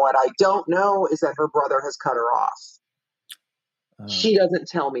 And what I don't know is that her brother has cut her off. She doesn't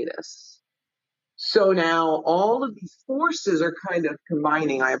tell me this. So now all of these forces are kind of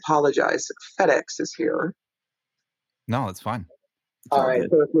combining. I apologize. FedEx is here. No, it's fine. All right.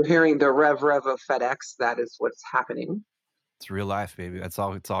 So if you're hearing the rev of FedEx, that is what's happening. It's real life, baby. That's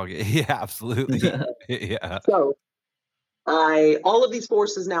all. It's all. Yeah, absolutely. Yeah. So all of these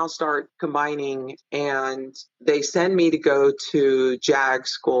forces now start combining, and they send me to go to JAG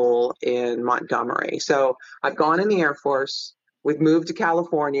school in Montgomery. So I've gone in the Air Force. We've moved to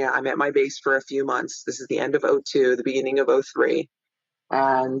California. I'm at my base for a few months. This is the end of 2002, the beginning of 2003.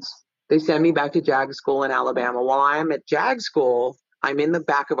 And they send me back to JAG school in Alabama. While I'm at JAG school, I'm in the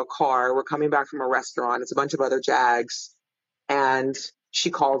back of a car. We're coming back from a restaurant. It's a bunch of other JAGs. And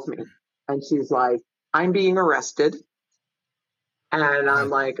she calls me and she's like, I'm being arrested. And I'm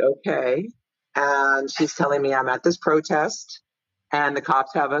like, okay. And she's telling me I'm at this protest and the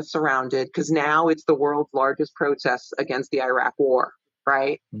cops have us surrounded because now it's the world's largest protest against the Iraq war.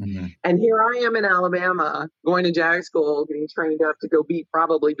 right? Mm-hmm. And here I am in Alabama going to JAG school, getting trained up to go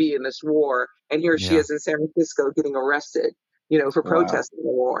probably be in this war. And here she Yeah. is in San Francisco getting arrested, for Wow. protesting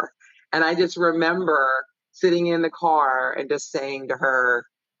the war. And I just remember sitting in the car and just saying to her,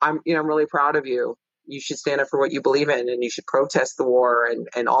 I'm really proud of you. You should stand up for what you believe in, and you should protest the war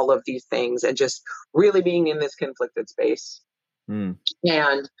and all of these things, and just really being in this conflicted space. Mm.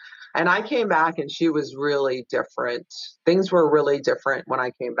 And I came back, and she was really different. Things were really different when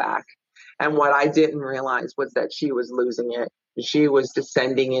I came back. And what I didn't realize was that she was losing it. She was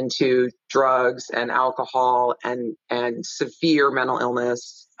descending into drugs and alcohol and severe mental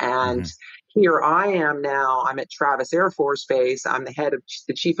illness. And here I am now. I'm at Travis Air Force Base. I'm the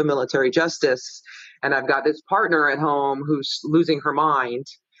chief of military justice. And I've got this partner at home who's losing her mind.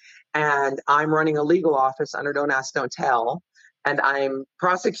 And I'm running a legal office under Don't Ask, Don't Tell. And I'm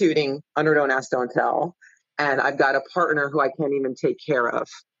prosecuting under Don't Ask, Don't Tell. And I've got a partner who I can't even take care of.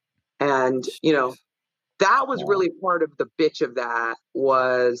 And, that was really part of the bitch of that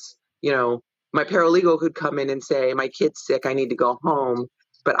was, my paralegal could come in and say, my kid's sick, I need to go home.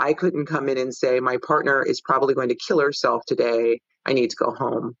 But I couldn't come in and say, my partner is probably going to kill herself today, I need to go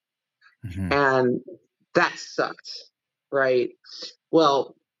home. Mm-hmm. And that sucked, right?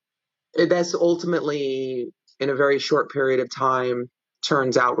 Well, that's ultimately, in a very short period of time,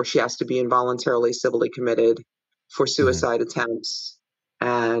 turns out where she has to be involuntarily civilly committed for suicide attempts.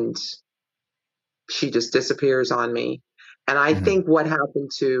 And she just disappears on me. And I think what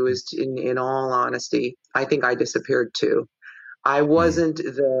happened too is, in all honesty, I think I disappeared too. I wasn't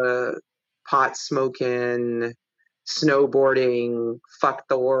the pot smoking, snowboarding, fuck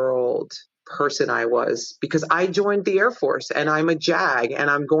the world person I was, because I joined the Air Force and I'm a JAG and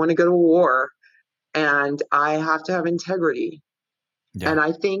I'm going to go to war and I have to have integrity. Yeah. And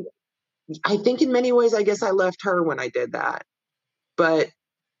I think in many ways, I guess I left her when I did that, but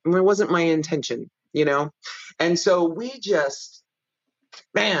it wasn't my intention, And so we just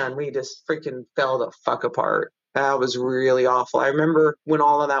freaking fell the fuck apart. That was really awful. I remember when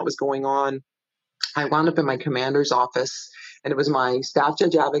all of that was going on, I wound up in my commander's office, and it was my staff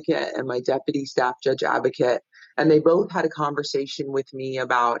judge advocate and my deputy staff judge advocate. And they both had a conversation with me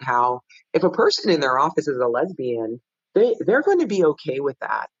about how if a person in their office is a lesbian, they're going to be okay with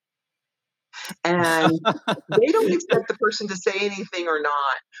that. And they don't expect the person to say anything or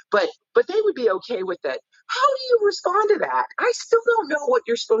not, but they would be okay with it. How do you respond to that? I still don't know what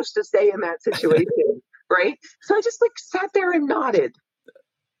you're supposed to say in that situation, right? So I just sat there and nodded,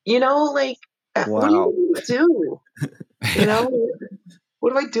 what do you do?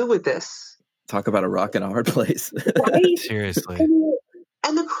 What do I do with this? Talk about a rock and a hard place. Right? Seriously.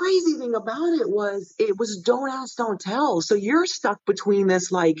 And the crazy thing about it was Don't Ask, Don't Tell. So you're stuck between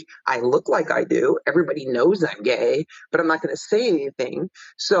this, I look like I do. Everybody knows I'm gay, but I'm not going to say anything.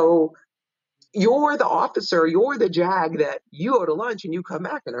 So you're the officer, you're the JAG that you go to lunch and you come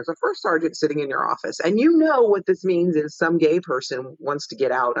back and there's a first sergeant sitting in your office. And you know what this means is some gay person wants to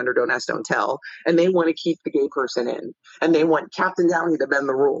get out under Don't Ask, Don't Tell. And they want to keep the gay person in. And they want Captain Downey to bend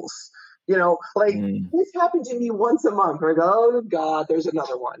the rules. This happened to me once a month. I go, oh God, there's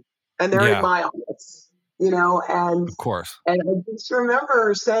another one. And they're in my office, and of course. And I just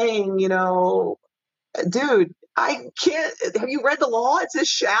remember saying, dude, I can't. Have you read the law? It says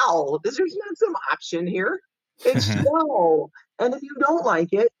shall. There's not some option here. It's shall. And if you don't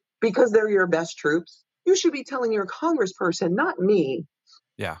like it because they're your best troops, you should be telling your congressperson, not me.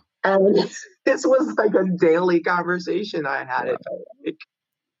 Yeah. And this was like a daily conversation I had. It felt like.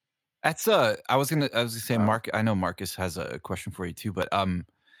 That's I was gonna say, Mark, I know Marcus has a question for you too, but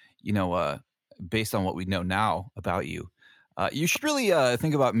based on what we know now about you, you should really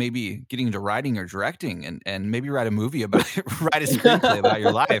think about maybe getting into writing or directing and maybe write a movie write a screenplay about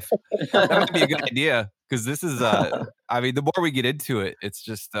your life. That might be a good idea, because this is the more we get into it, it's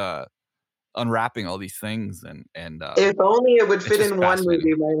just unwrapping all these things and if only it would fit in one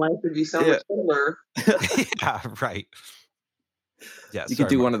movie, my life would be so much simpler. Yeah, right. Yeah, you could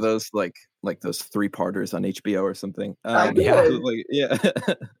do one of those like those 3-parters on HBO or something.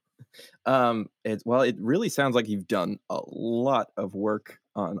 It really sounds like you've done a lot of work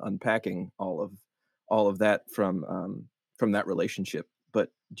on unpacking all of that from that relationship. But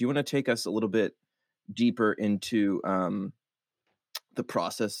do you want to take us a little bit deeper into the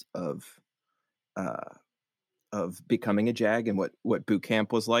process of becoming a JAG and what boot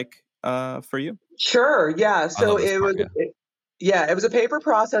camp was like for you? Sure. Yeah. So it was a paper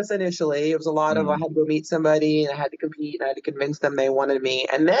process initially. It was a lot of I had to go meet somebody and I had to compete and I had to convince them they wanted me.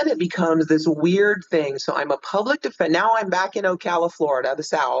 And then it becomes this weird thing. So I'm a public defender. Now I'm back in Ocala, Florida, the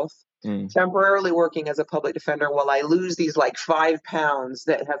South. temporarily working as a public defender while I lose these like 5 pounds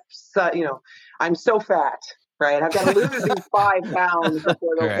that have, I'm so fat, right? I've got to lose these 5 pounds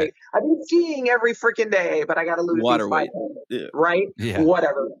before they'll Right. take. I've been skiing every freaking day, but I got to lose Water these 5 weight. pounds, Yeah. right? Yeah.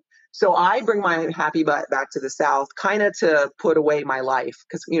 Whatever. So I bring my happy butt back to the South, kind of to put away my life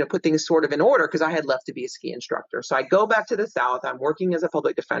because, put things sort of in order because I had left to be a ski instructor. So I go back to the South. I'm working as a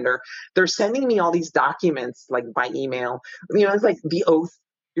public defender. They're sending me all these documents like by email. It's like the oath.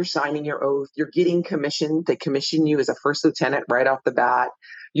 You're signing your oath. You're getting commissioned. They commission you as a first lieutenant right off the bat.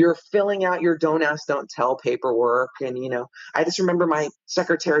 You're filling out your don't ask, don't tell paperwork. And, I just remember my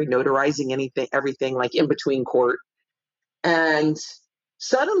secretary notarizing everything like in between court. And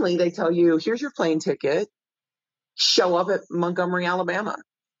suddenly they tell you, here's your plane ticket, show up at Montgomery, Alabama,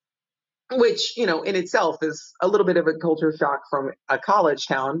 which, in itself is a little bit of a culture shock from a college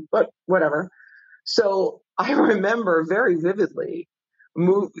town, but whatever. So I remember very vividly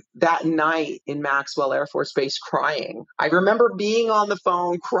that night in Maxwell Air Force Base crying. I remember being on the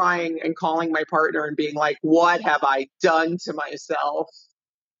phone crying and calling my partner and being like, what have I done to myself?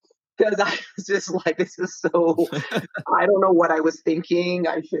 Because I was just like, this is so, I don't know what I was thinking.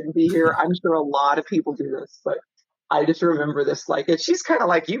 I shouldn't be here. I'm sure a lot of people do this, but I just remember this and she's kind of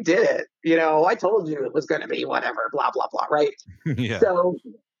like, you did it. I told you it was going to be whatever, blah, blah, blah, right? Yeah. So,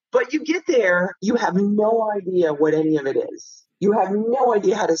 but you get there, you have no idea what any of it is. You have no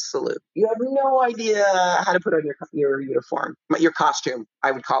idea how to salute. You have no idea how to put on your uniform, your costume,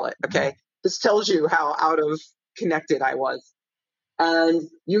 I would call it, okay? This tells you how out of connected I was. And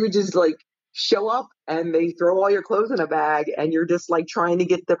you would just show up and they throw all your clothes in a bag and you're just trying to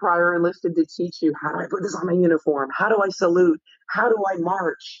get the prior enlisted to teach you, how do I put this on my uniform? How do I salute? How do I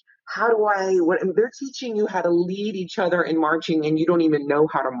march? And they're teaching you how to lead each other in marching and you don't even know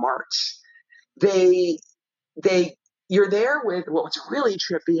how to march. You're there with, what's really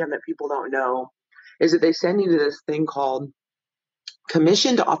trippy and that people don't know is that they send you to this thing called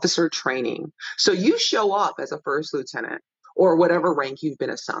commissioned officer training. So you show up as a first lieutenant or whatever rank you've been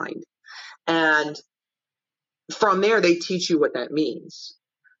assigned. And from there, they teach you what that means.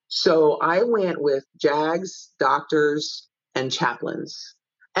 So I went with JAGs, doctors, and chaplains.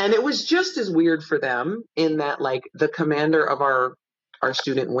 And it was just as weird for them in that the commander of our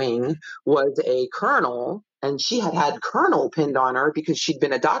student wing was a colonel, and she had colonel pinned on her because she'd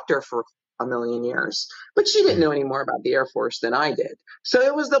been a doctor for a million years, but she didn't know any more about the Air Force than I did. So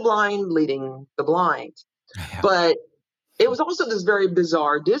it was the blind leading the blind. Yeah. But it was also this very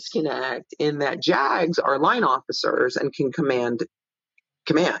bizarre disconnect in that JAGs are line officers and can command.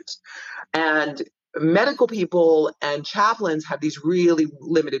 And medical people and chaplains have these really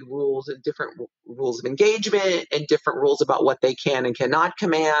limited rules and different rules of engagement and different rules about what they can and cannot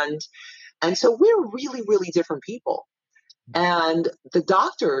command. And so we're really, really different people. And the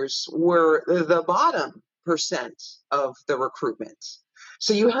doctors were the bottom percent of the recruitment.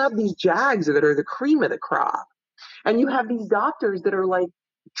 So you have these JAGs that are the cream of the crop. And you have these doctors that are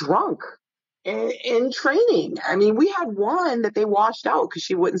drunk in training. I mean, we had one that they washed out because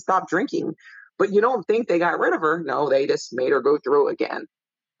she wouldn't stop drinking. But you don't think they got rid of her. No, they just made her go through again.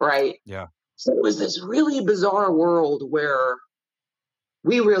 Right? Yeah. So it was this really bizarre world where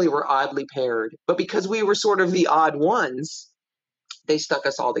we really were oddly paired. But because we were sort of the odd ones, they stuck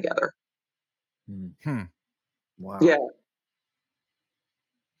us all together. Wow. Yeah.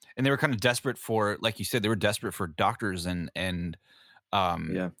 And they were kind of desperate for, like you said, they were desperate for doctors and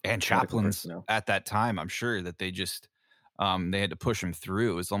chaplains at that time. I'm sure that they just they had to push them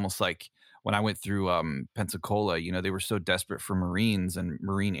through. It was almost like when I went through Pensacola, they were so desperate for Marines and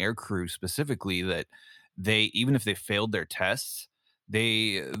Marine air crew specifically that they, even if they failed their tests,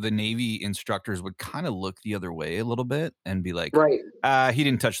 the Navy instructors would kind of look the other way a little bit and be like, right, he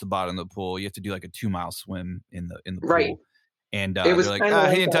didn't touch the bottom of the pool. You have to do like a 2-mile swim in the right. pool. And It was they're like, kinda he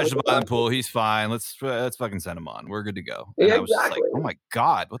like didn't that touch with the the bottom of the pool. doctors. He's fine. Let's fucking send him on. We're good to go. And Yeah, I was just like, exactly. oh my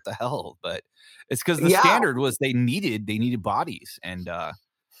God, what the hell? But it's because the Yeah. standard was they needed bodies. And that's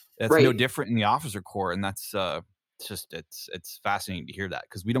no Right. different in the officer corps. And that's it's fascinating to hear that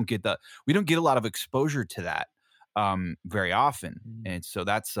because we don't get a lot of exposure to that very often. And so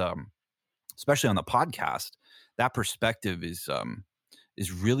that's especially on the podcast, that perspective is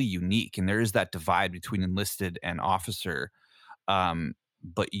really unique. And there is that divide between enlisted and officer.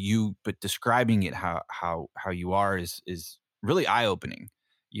 But describing it how you are is really eye-opening,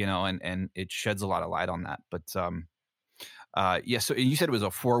 and it sheds a lot of light on that. But yeah, so you said it was a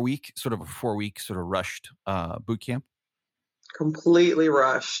 4-week sort of rushed boot camp. Completely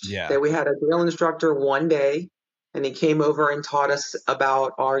rushed. Yeah. That we had a drill instructor one day and he came over and taught us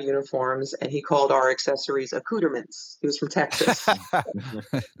about our uniforms, and he called our accessories accoutrements. He was from Texas.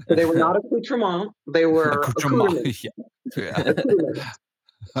 So they were not accoutrement, they were accoutrements. Accoutrements.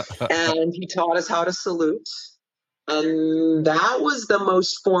 And he taught us how to salute. And that was the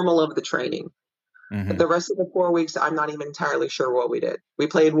most formal of the training. Mhm. The rest of the 4 weeks, I'm not even entirely sure what we did. We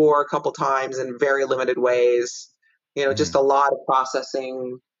played war a couple times in very limited ways, just a lot of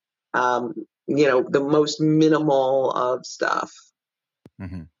processing, the most minimal of stuff.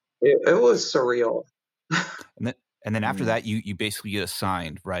 Mhm. It was surreal. And then after that, you basically get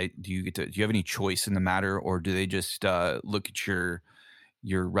assigned, right? Do you have any choice in the matter, or do they just look at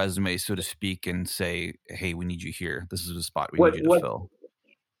your resume, so to speak, and say, "Hey, we need you here. This is the spot we need you to fill."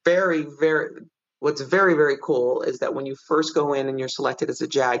 What's very, very cool is that when you first go in and you're selected as a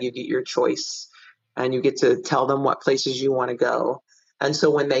JAG, you get your choice and you get to tell them what places you want to go. And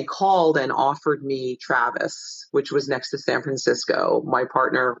so when they called and offered me Travis, which was next to San Francisco, my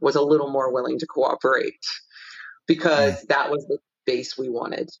partner was a little more willing to cooperate because that was the base we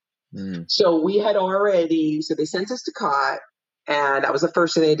wanted. So they sent us to Cott, and that was the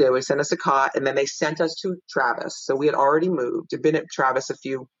first thing they did. We sent us to Cott, and then they sent us to Travis. So we had already moved. Had been at Travis a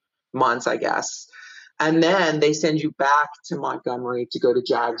few months, I guess. And then they send you back to Montgomery to go to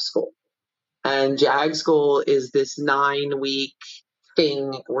JAG school. And JAG school is this 9-week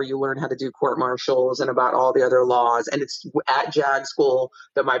thing where you learn how to do court martials and about all the other laws. And it's at JAG school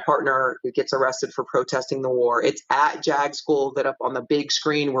that my partner gets arrested for protesting the war. It's at JAG school that up on the big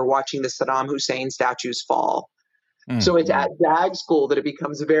screen we're watching the Saddam Hussein statues fall. So it's at JAG school that it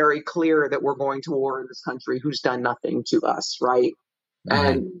becomes very clear that we're going to war in this country who's done nothing to us, right?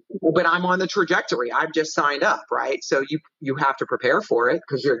 But I'm on the trajectory. I've just signed up, right? So you have to prepare for it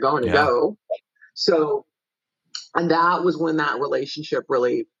because you're going to go. So, and that was when that relationship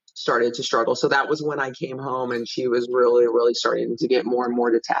really started to struggle. So that was when I came home and she was really, really starting to get more and more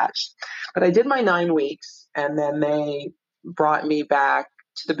detached. But I did my 9 weeks, and then they brought me back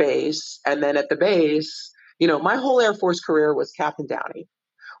to the base. And then at the base, my whole Air Force career was Captain Downey.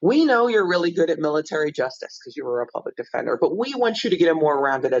 We know you're really good at military justice because you were a public defender, but we want you to get a more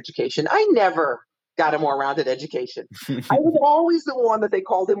rounded education. I never got a more rounded education. I was always the one that they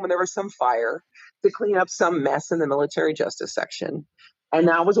called in when there was some fire to clean up some mess in the military justice section. And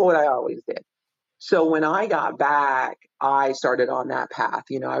that was what I always did. So when I got back, I started on that path.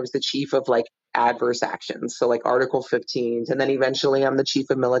 I was the chief of adverse actions. So Article 15s. And then eventually I'm the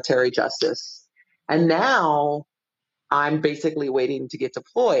chief of military justice. And now I'm basically waiting to get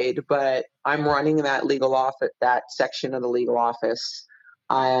deployed, but I'm running that legal office, that section of the legal office,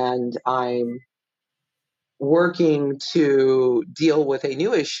 and I'm working to deal with a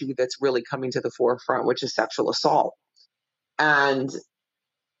new issue that's really coming to the forefront, which is sexual assault. And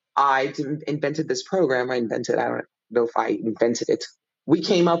I invented this program. I don't know if I invented it. We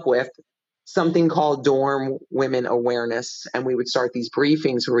came up with something called Dorm Women Awareness. And we would start these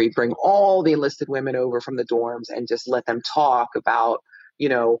briefings where we'd bring all the enlisted women over from the dorms and just let them talk about,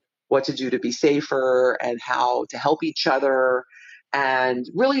 what to do to be safer and how to help each other. And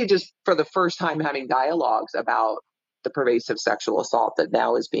really just for the first time having dialogues about the pervasive sexual assault that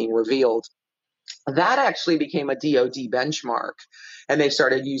now is being revealed. That actually became a DoD benchmark, and they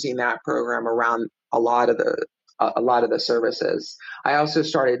started using that program around a lot of the services. I also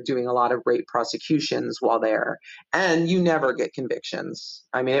started doing a lot of rape prosecutions while there, and you never get convictions.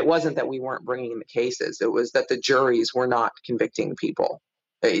 I mean, it wasn't that we weren't bringing the cases; it was that the juries were not convicting people.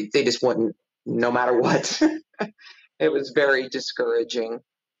 They just wouldn't, no matter what. It was very discouraging.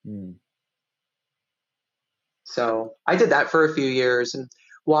 So I did that for a few years, and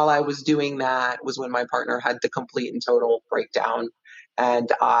while I was doing that was when my partner had the complete and total breakdown,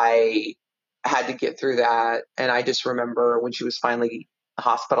 and I had to get through that. And I just remember when she was finally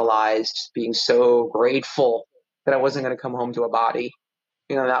hospitalized, being so grateful that I wasn't going to come home to a body.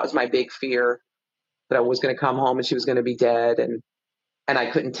 That was my big fear, that I was going to come home and she was going to be dead, and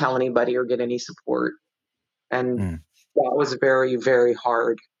I couldn't tell anybody or get any support. And that was very, very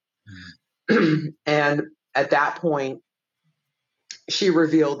hard. And at that point, she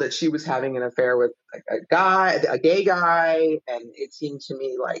revealed that she was having an affair with a gay guy. And it seemed to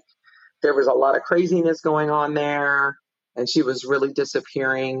me like there was a lot of craziness going on there. And she was really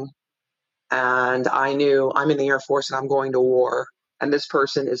disappearing. And I knew I'm in the Air Force and I'm going to war. And this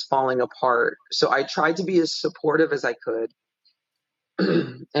person is falling apart. So I tried to be as supportive as I could.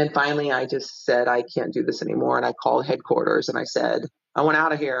 And finally, I just said, I can't do this anymore. And I called headquarters and I said, I want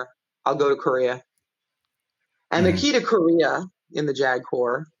out of here. I'll go to Korea. And the key to Korea in the JAG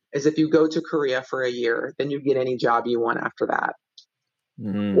Corps is if you go to Korea for a year, then you get any job you want after that.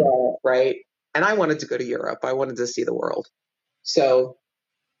 Right? And I wanted to go to Europe. I wanted to see the world. So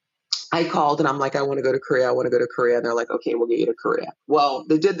I called and I'm like, I want to go to Korea. I want to go to Korea. And they're like, okay, we'll get you to Korea. Well,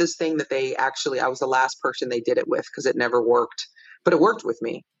 they did this thing that I was the last person they did it with because it never worked, but it worked with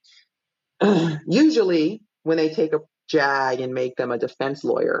me. Usually when they take a JAG and make them a defense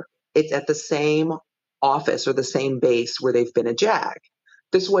lawyer, it's at the same office or the same base where they've been a JAG.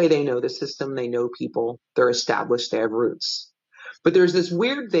 This way they know the system, they know people, they're established, they have roots. But there's this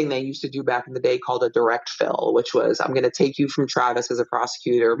weird thing they used to do back in the day called a direct fill, which was I'm going to take you from Travis as a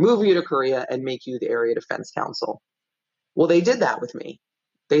prosecutor, move you to Korea, and make you the area defense counsel. Well, they did that with me.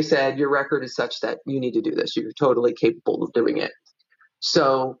 They said, your record is such that you need to do this. You're totally capable of doing it.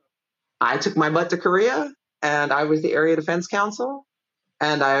 So I took my butt to Korea and I was the area defense counsel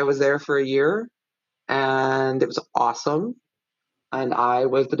and I was there for a year and it was awesome. And I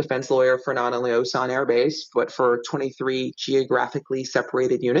was the defense lawyer for not only Osan Air Base, but for 23 geographically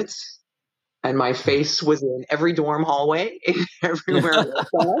separated units. And my face was in every dorm hallway, everywhere.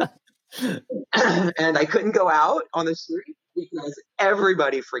 And I couldn't go out on the street because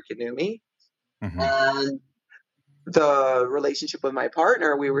everybody freaking knew me. Mm-hmm. And the relationship with my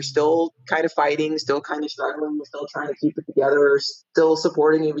partner, we were still kind of fighting, still kind of struggling, still trying to keep it together, still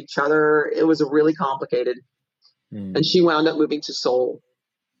supporting each other. It was really complicated. And she wound up moving to Seoul.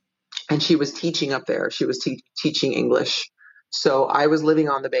 And she was teaching up there. She was teaching English. So I was living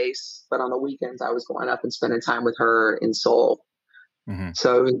on the base, but on the weekends I was going up and spending time with her in Seoul. Mm-hmm.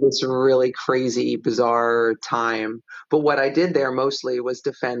 So it was this really crazy, bizarre time. But what I did there mostly was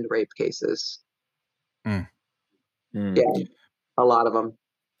defend rape cases. Yeah, a lot of them.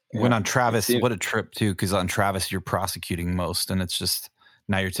 When on Travis, what a trip too, because on Travis you're prosecuting most, and it's just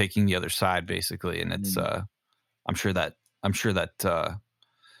now you're taking the other side basically, and it's I'm sure that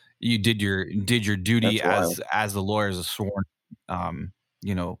you did your duty as a lawyer, as a sworn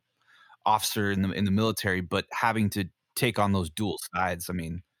officer in the military, but having to take on those dual sides. I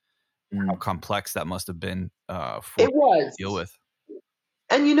mean, how complex that must have been for it was to deal with.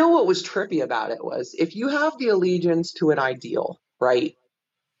 And you know what was trippy about it was if you have the allegiance to an ideal, right,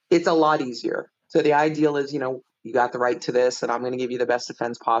 it's a lot easier. So the ideal is, you got the right to this and I'm going to give you the best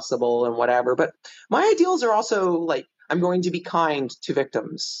defense possible and whatever. But my ideals are also like, I'm going to be kind to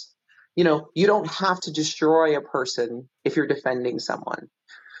victims. You don't have to destroy a person if you're defending someone.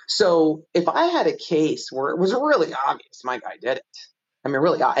 So if I had a case where it was really obvious my guy did it, I mean,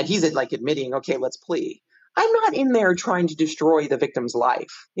 really, and he's like admitting, okay, let's plea. I'm not in there trying to destroy the victim's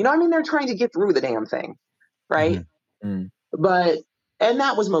life. I'm in there trying to get through the damn thing, right? And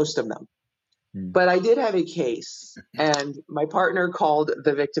that was most of them. But I did have a case, and my partner called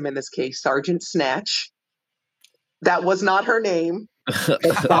the victim in this case Sergeant Snatch. That was not her name. But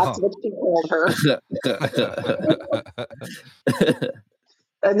that's what she called her.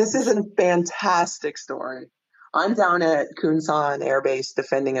 And this is a fantastic story. I'm down at Kunsan Air Base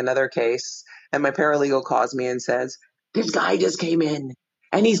defending another case, and my paralegal calls me and says, this guy just came in,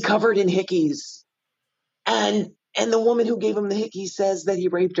 and he's covered in hickeys. And the woman who gave him the hickeys says that he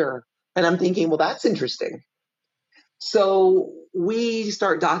raped her. And I'm thinking, well, that's interesting. So we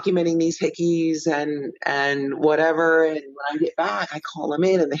start documenting these hickeys and whatever. And when I get back, I call him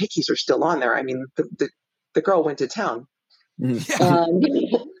in, and the hickeys are still on there. I mean, the girl went to town. And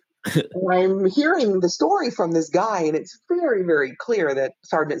I'm hearing the story from this guy, and it's very, very clear that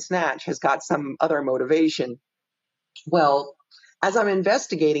Sergeant Snatch has got some other motivation. Well, as I'm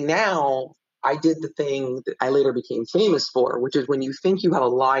investigating now, I did the thing that I later became famous for, which is when you think you have a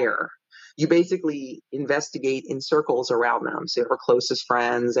liar, you basically investigate in circles around them. So her closest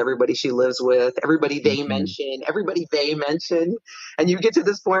friends, everybody she lives with, everybody they mention, and you get to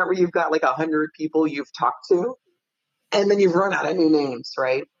this point where you've got like 100 people you've talked to, and then you've run out of new names,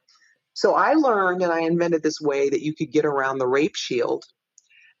 right? So I learned and I invented this way that you could get around the rape shield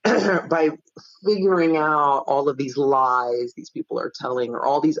by figuring out all of these lies these people are telling or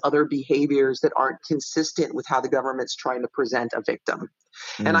all these other behaviors that aren't consistent with how the government's trying to present a victim.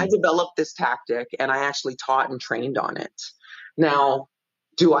 And I developed this tactic, and I actually taught and trained on it. Now,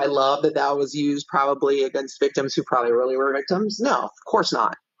 do I love that was used probably against victims who probably really were victims? No, of course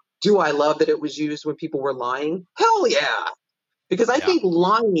not. Do I love that it was used when people were lying? Hell yeah. Because I think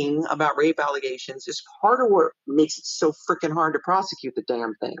lying about rape allegations is part of what makes it so freaking hard to prosecute the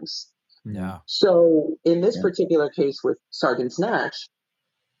damn things. Yeah. So in this particular case with Sergeant Snatch,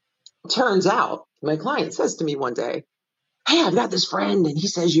 turns out my client says to me one day, hey, I've got this friend and he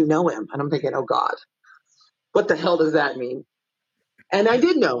says you know him. And I'm thinking, oh God, what the hell does that mean? And I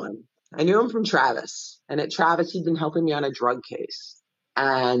did know him. I knew him from Travis. And at Travis, he'd been helping me on a drug case.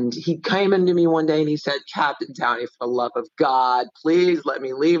 And he came into me one day and he said, Captain Downey, for the love of God, please let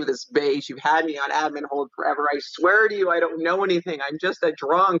me leave this base. You've had me on admin hold forever. I swear to you, I don't know anything. I'm just a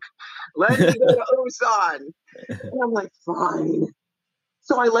drunk. Let me go to Osan. And I'm like, fine.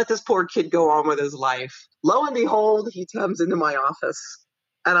 So I let this poor kid go on with his life. Lo and behold, he comes into my office.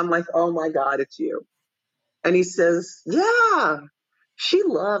 And I'm like, oh my God, it's you. And he says, yeah, she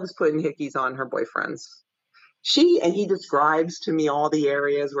loves putting hickeys on her boyfriends. He describes to me all the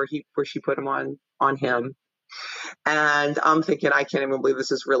areas where she put them on him. And I'm thinking, I can't even believe this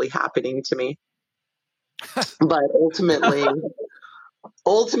is really happening to me. But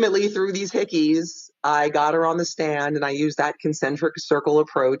ultimately through these hickeys, I got her on the stand and I used that concentric circle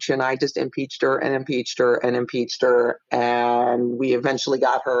approach and I just impeached her and impeached her and impeached her. And we eventually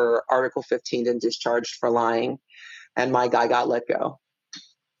got her Article 15 and discharged for lying. And my guy got let go.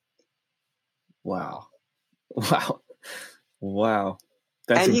 Wow. That's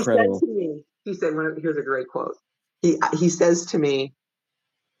and incredible. He said, here's a great quote. He says to me,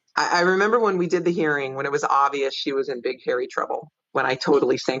 I remember when we did the hearing, when it was obvious she was in big, hairy trouble, when I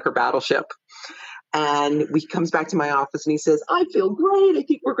totally sank her battleship. And he comes back to my office and he says, I feel great. I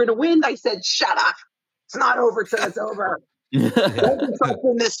think we're going to win. I said, shut up. It's not over till it's over. Don't be trapped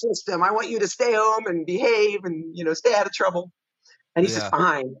in this system. I want you to stay home and behave and, stay out of trouble. And he says,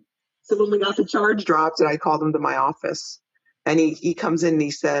 fine. So when we got the charge dropped, and I called him to my office, and he comes in and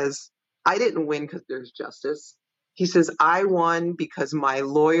he says, I didn't win because there's justice. He says, I won because my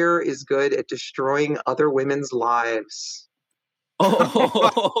lawyer is good at destroying other women's lives.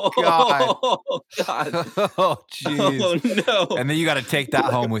 Oh, God. Oh, jeez. Oh, no. And then you got to take that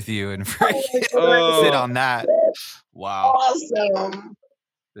home with you and sit on that. Wow. Awesome.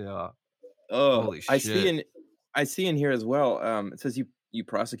 Yeah. Oh, holy shit. I see in here as well. It says you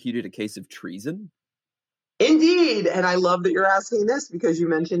prosecuted a case of treason. Indeed. And I love that you're asking this because you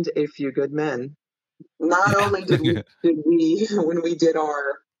mentioned A Few Good Men. Not only did we, when we did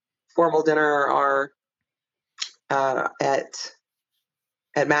our formal dinner,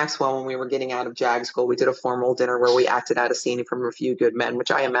 at Maxwell, when we were getting out of JAG school, we did a formal dinner where we acted out a scene from A Few Good Men,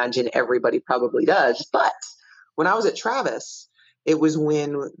 which I imagine everybody probably does. But when I was at Travis, it was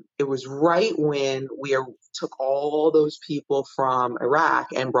right when we took all those people from Iraq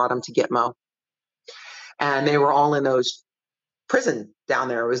and brought them to Gitmo. And they were all in those prison down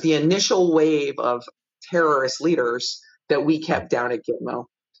there. It was the initial wave of terrorist leaders that we kept down at Gitmo.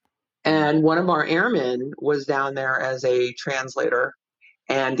 And one of our airmen was down there as a translator,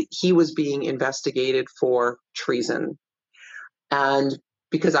 and he was being investigated for treason. And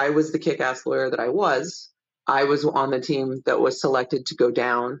because I was the kick-ass lawyer that I was on the team that was selected to go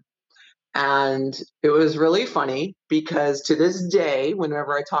down. And it was really funny because to this day,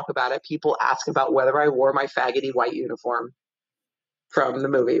 whenever I talk about it, people ask about whether I wore my faggoty white uniform from the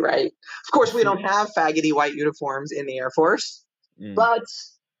movie, right? Of course, we don't have faggoty white uniforms in the Air Force, but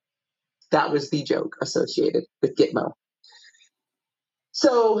that was the joke associated with Gitmo.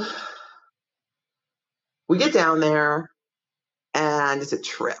 So we get down there and it's a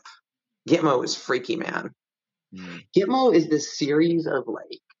trip. Gitmo is freaky, man. Gitmo is this series of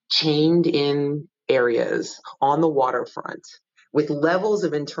chained in areas on the waterfront with levels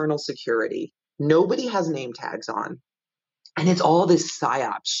of internal security. Nobody has name tags on. And it's all this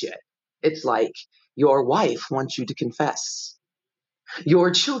psyop shit. It's like your wife wants you to confess.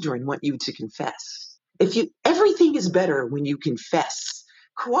 Your children want you to confess. Everything is better when you confess.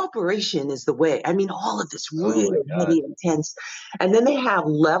 Cooperation is the way. I mean, all of this really heavy, intense. And then they have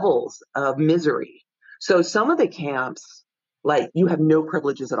levels of misery. So some of the camps, you have no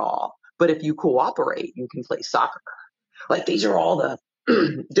privileges at all. But if you cooperate, you can play soccer. These are all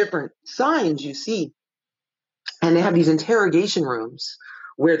the different signs you see. And they have these interrogation rooms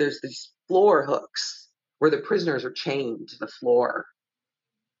where there's these floor hooks where the prisoners are chained to the floor.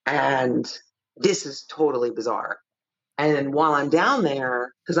 And this is totally bizarre. And while I'm down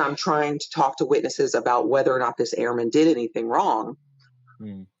there, because I'm trying to talk to witnesses about whether or not this airman did anything wrong,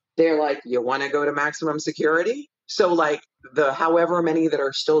 they're like, you want to go to maximum security? So the however many that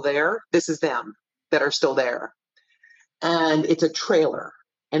are still there, this is them that are still there. And it's a trailer,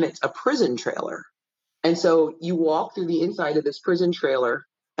 and it's a prison trailer. And so you walk through the inside of this prison trailer,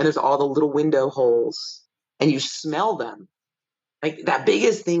 and there's all the little window holes, and you smell them. That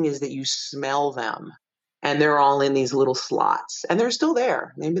biggest thing is that you smell them, and they're all in these little slots, and they're still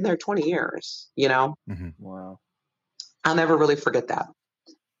there. They've been there 20 years, Wow. I'll never really forget that.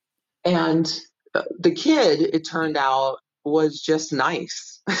 And the kid, it turned out, was just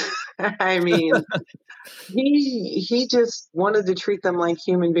nice. I mean, he just wanted to treat them like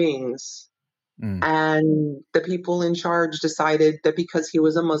human beings. And the people in charge decided that because he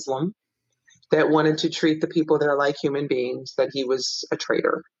was a Muslim that wanted to treat the people there like human beings, that he was a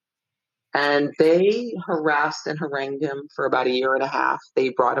traitor. And they harassed and harangued him for about a year and a half. They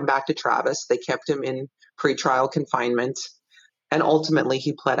brought him back to Travis. They kept him in pretrial confinement. And ultimately,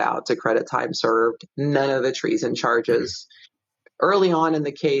 he pled out to credit time served, none of the treason charges. Early on in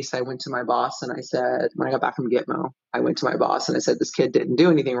the case, I went to my boss and I said, when I got back from Gitmo, I went to my boss and I said, this kid didn't do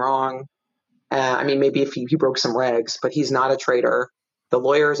anything wrong. I mean, maybe if he broke some regs, but he's not a traitor. The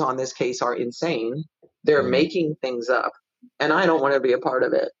lawyers on this case are insane. They're making things up, and I don't want to be a part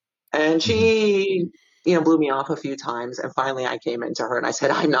of it. And she, blew me off a few times. And finally, I came into her and I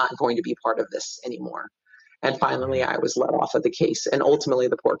said, I'm not going to be part of this anymore. And finally, I was let off of the case. And ultimately,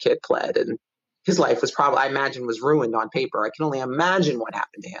 the poor kid pled, and his life was probably, I imagine, was ruined on paper. I can only imagine what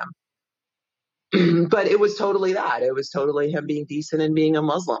happened to him. But it was totally that. It was totally him being decent and being a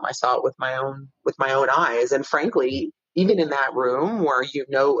Muslim. I saw it with my own eyes. And frankly, even in that room where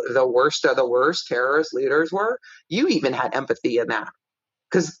the worst of the worst terrorist leaders were, you even had empathy in that,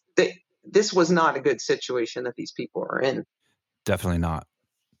 because this was not a good situation that these people are in. Definitely not.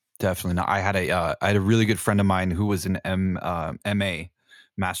 Definitely not. I had a really good friend of mine who was an MA,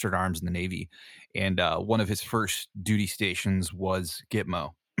 Master at Arms in the Navy, and one of his first duty stations was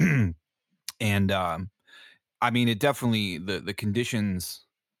Gitmo. And I mean, it definitely the conditions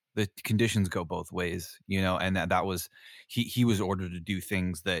go both ways, and that was he was ordered to do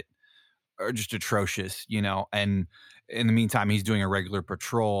things that are just atrocious, and in the meantime he's doing a regular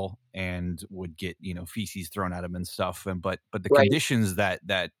patrol and would get feces thrown at him and stuff, but the conditions that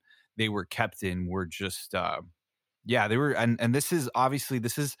they were kept in were just they were, and this is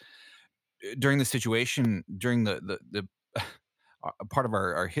during the situation, during the part of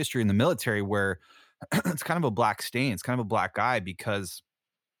our history in the military where it's kind of a black stain. It's kind of a black eye, because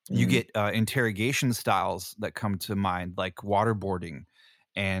you get interrogation styles that come to mind, like waterboarding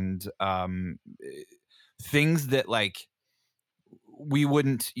and things that we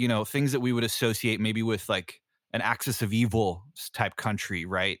wouldn't, things that we would associate maybe with like an axis of evil type country.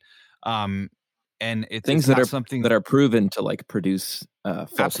 Right. And it's things that are proven to produce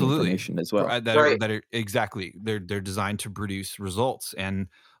false information as well. That are exactly, they're designed to produce results, and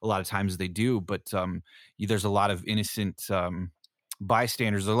a lot of times they do. But there's a lot of innocent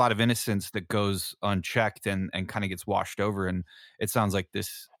bystanders. There's a lot of innocence that goes unchecked and kind of gets washed over. And it sounds like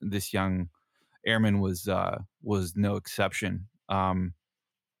this young airman was no exception.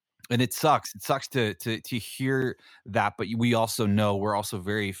 And it sucks. It sucks to hear that, but we're also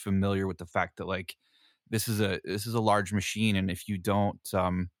very familiar with the fact that this is a large machine, and if you don't,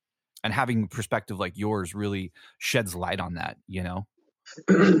 and having a perspective like yours really sheds light on that,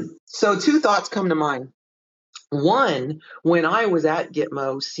 So two thoughts come to mind. One, when I was at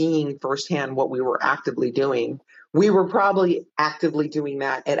Gitmo seeing firsthand what we were actively doing, we were probably actively doing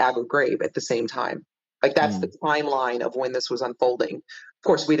that at Abu Ghraib at the same time. That's the timeline of when this was unfolding. Of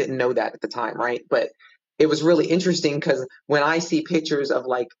course, we didn't know that at the time, right? But it was really interesting, because when I see pictures of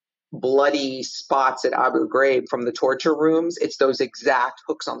bloody spots at Abu Ghraib from the torture rooms, it's those exact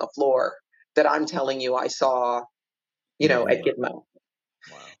hooks on the floor that I'm telling you I saw, at Gitmo.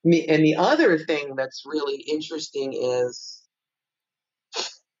 Wow. And the other thing that's really interesting is,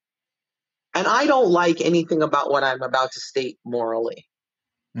 and I don't like anything about what I'm about to state morally,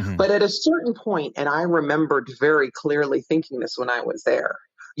 but at a certain point, and I remembered very clearly thinking this when I was there,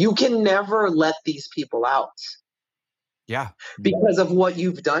 you can never let these people out. Yeah. Because of what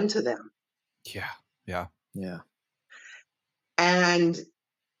you've done to them. Yeah. And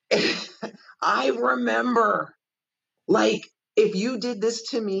I remember, if you did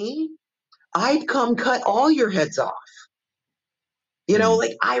this to me, I'd come cut all your heads off.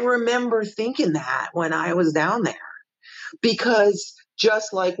 I remember thinking that when I was down there, because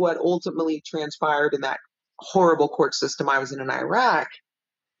just like what ultimately transpired in that horrible court system I was in Iraq,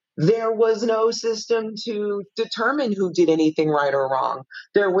 there was no system to determine who did anything right or wrong.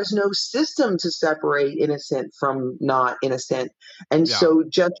 There was no system to separate innocent from not innocent. And so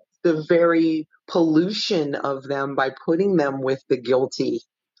just the very pollution of them by putting them with the guilty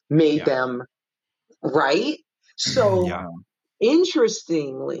made them right. So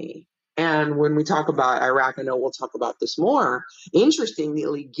interestingly, and when we talk about Iraq, I know we'll talk about this more.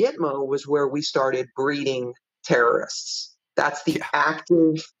 Interestingly, Gitmo was where we started breeding terrorists. That's the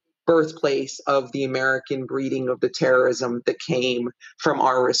active birthplace of the American breeding of the terrorism that came from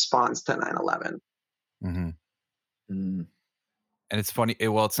our response to 9/11. And it's funny.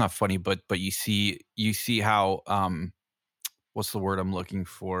 Well, it's not funny, but you see how what's the word I'm looking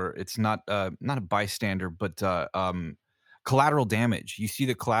for? It's not a bystander, but collateral damage. You see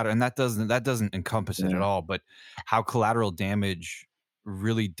the collateral, and that doesn't encompass it at all. But how collateral damage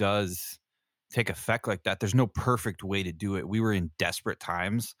really does take effect like that. There's no perfect way to do it. We were in desperate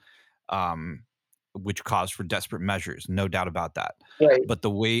times, which caused for desperate measures, no doubt about that. Right. But the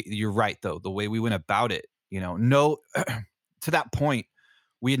way, you're right though, the way we went about it, no, to that point,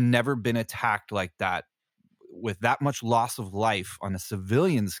 we had never been attacked like that with that much loss of life on a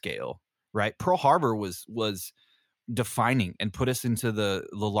civilian scale, right? Pearl Harbor was defining and put us into the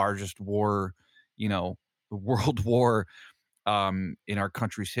largest war, world war in our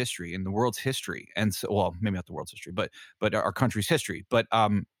country's history, in the world's history. And so, well, maybe not the world's history, but our country's history. But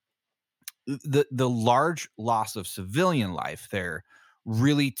the large loss of civilian life there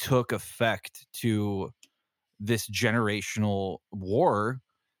really took effect to this generational war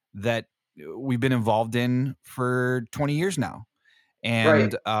that we've been involved in for 20 years now.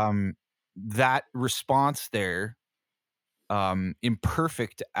 And that response there,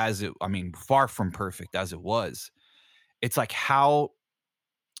 imperfect as it, far from perfect as it was, it's like how,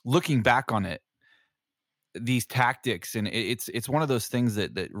 looking back on it, these tactics, and it's one of those things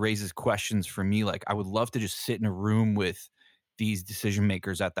that raises questions for me. Like, I would love to just sit in a room with these decision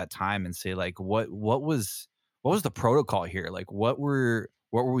makers at that time and say, like, what was the protocol here? Like, what were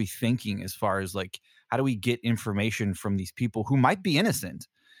we thinking as far as, like, how do we get information from these people who might be innocent,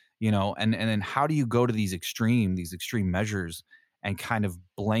 and then how do you go to these extreme measures and kind of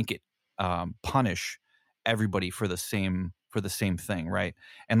blanket punish everybody for the same thing, right?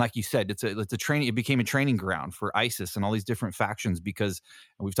 And like you said, it's a training. It became a training ground for ISIS and all these different factions, because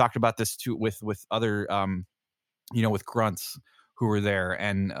we've talked about this too with other, with grunts who were there,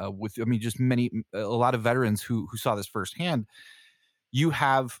 and with just a lot of veterans who saw this firsthand. You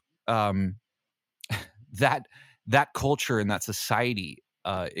have that culture and that society.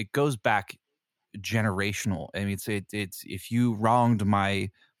 It goes back generational. I mean, it's if you wronged my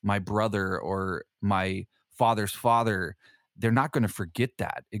brother or my father's father, they're not going to forget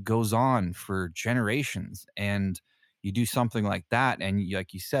that. It goes on for generations, and you do something like that, and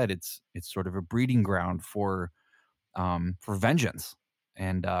like you said, it's sort of a breeding ground for vengeance.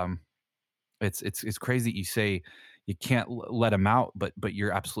 And it's crazy that you say you can't let them out, but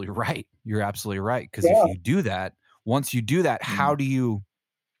you're absolutely right. You're absolutely right, because if you do that, once you do that, how do you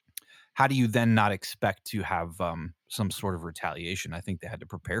then not expect to have some sort of retaliation? I think they had to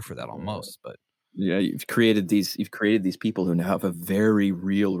prepare for that almost. But yeah, you've created these people who now have a very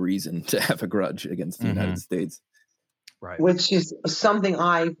real reason to have a grudge against the United States. Right. Which is something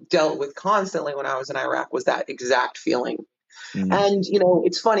I dealt with constantly when I was in Iraq, was that exact feeling. And,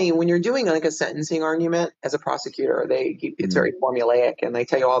 it's funny when you're doing like a sentencing argument as a prosecutor, it's very formulaic, and they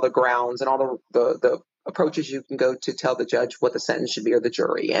tell you all the grounds and all the approaches you can go to tell the judge what the sentence should be, or the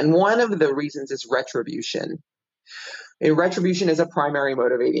jury. And one of the reasons is retribution. Retribution is a primary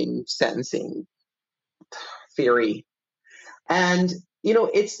motivating sentencing theory. And,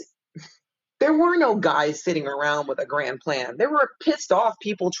 there were no guys sitting around with a grand plan. There were pissed off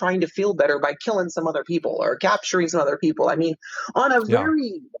people trying to feel better by killing some other people or capturing some other people. I mean, on a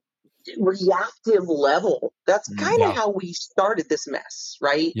very reactive level, that's kind of how we started this mess,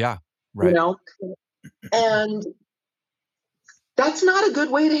 right? Yeah, right. And that's not a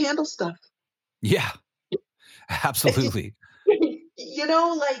good way to handle stuff. Yeah, absolutely.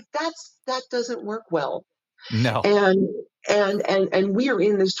 That doesn't work well. No. And we are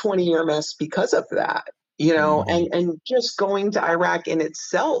in this 20-year mess because of that, and just going to Iraq in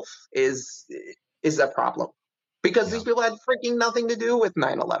itself is a problem, because these people had freaking nothing to do with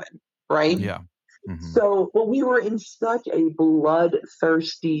 9/11, right? Yeah. So, we were in such a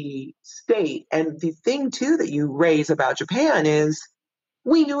bloodthirsty state. And the thing too that you raise about Japan is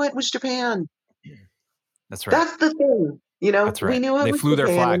we knew it was Japan. That's right. That's the thing. That's right. We knew it they was flew Japan.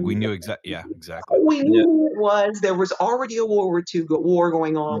 their flag. We knew exactly. Yeah, exactly. We knew who it was. There was already a World War II war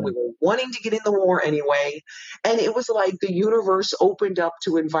going on. We were wanting to get in the war anyway. And it was like the universe opened up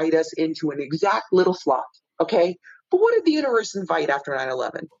to invite us into an exact little slot. Okay. But what did the universe invite after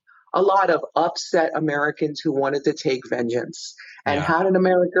 9/11? A lot of upset Americans who wanted to take vengeance. And how did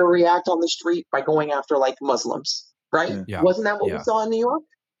America react on the street? By going after like Muslims, right? Yeah. Wasn't that what we saw in New York?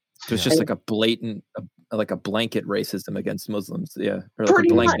 So it's just like a blatant, like a blanket racism against Muslims, or like Pretty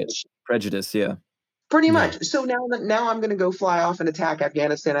a blanket much. prejudice, Pretty much. So now I'm going to go fly off and attack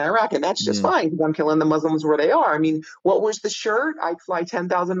Afghanistan and Iraq, and that's just fine, because I'm killing the Muslims where they are. I mean, what was the shirt? I'd fly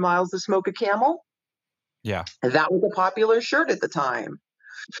 10,000 miles to smoke a camel. Yeah, that was a popular shirt at the time.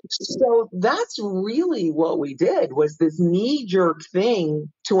 So that's really what we did, was this knee-jerk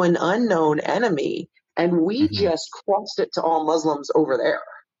thing to an unknown enemy, and we just crossed it to all Muslims over there.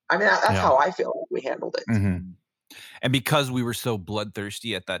 I mean, that's how I feel like we handled it. And because we were so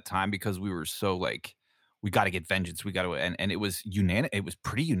bloodthirsty at that time, because we were so like, we got to get vengeance, we got to, and it was it was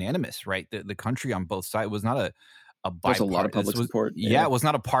pretty unanimous, right? The country on both sides was not a There's a lot of public support. Yeah, it was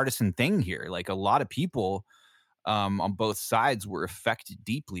not a partisan thing here. Like a lot of people on both sides were affected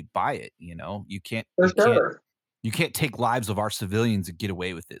deeply by it. You know, you can't take lives of our civilians and get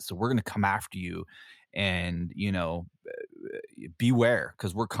away with it. So we're going to come after you, and you know, beware,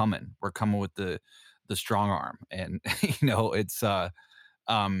 because we're coming with the strong arm. And you know, it's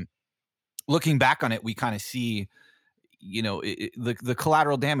looking back on it, we kind of see, you know, the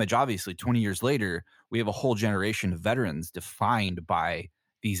collateral damage. Obviously 20 years later, we have a whole generation of veterans defined by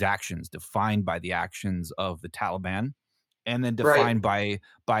these actions, defined by the actions of the Taliban, and then defined by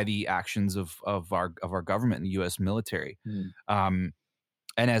the actions of our government and the U.S. military. And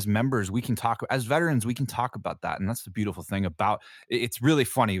as members, we can talk, as veterans, we can talk about that. And that's the beautiful thing about it. It's really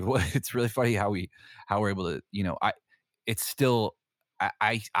funny. It's really funny how we're able to, you know, it's still,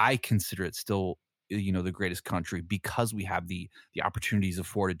 I consider it still, you know, the greatest country, because we have the opportunities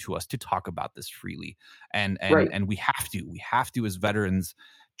afforded to us to talk about this freely. And we have to as veterans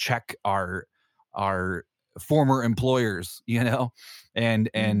check our former employers, you know, and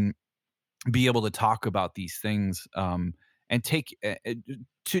be able to talk about these things, and take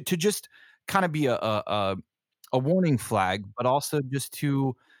to just kind of be a warning flag, but also just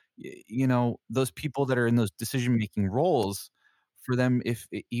to, you know, those people that are in those decision-making roles, for them,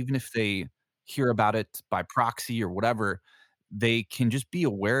 even if they hear about it by proxy or whatever, they can just be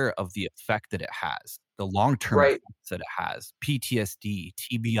aware of the effect that it has, the long-term effects that it has, PTSD,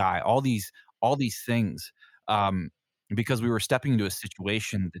 TBI, all these things, because we were stepping into a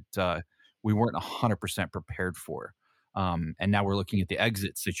situation that we weren't 100% prepared for. And now we're looking at the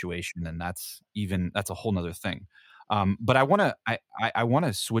exit situation, and that's a whole nother thing. But I want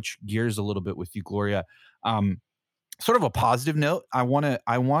to switch gears a little bit with you, Gloria. Sort of a positive note. I want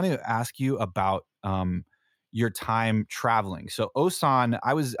to ask you about your time traveling. So Osan,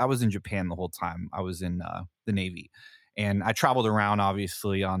 I was in Japan the whole time. I was in the Navy, and I traveled around,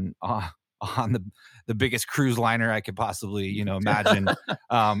 obviously, on the biggest cruise liner I could possibly, you know, imagine.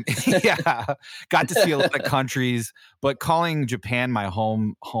 Yeah, got to see a lot of countries, but calling Japan my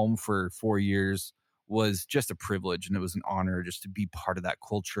home for 4 years was just a privilege, and it was an honor just to be part of that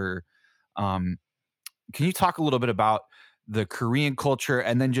culture. Can you talk a little bit about the Korean culture,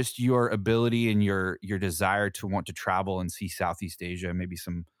 and then just your ability and your desire to want to travel and see Southeast Asia, maybe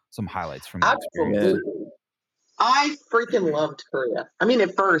some highlights from that experience? Absolutely. I freaking loved Korea. I mean,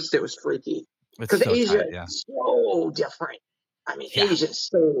 at first it was freaky because Asia is so different. I mean, Asia is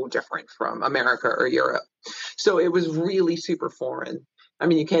so different from America or Europe. So it was really super foreign. I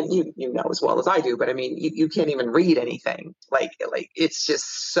mean, you know as well as I do, but I mean, you can't even read anything. Like it's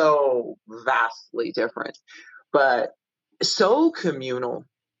just so vastly different, but so communal.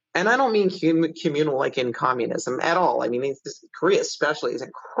 And I don't mean communal like in communism at all. I mean, Korea especially is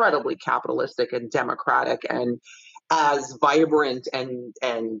incredibly capitalistic and democratic and as vibrant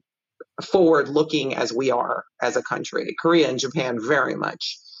and forward looking as we are as a country. Korea and Japan very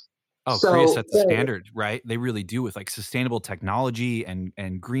much. Oh, so, Korea sets the standard, right? They really do, with like sustainable technology and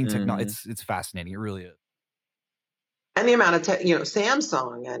green technology. It's fascinating. It really is. And the amount of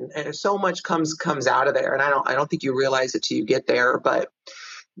Samsung and so much comes out of there. And I don't think you realize it till you get there, but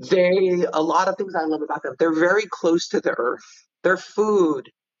a lot of things I love about them. They're very close to the earth. Their food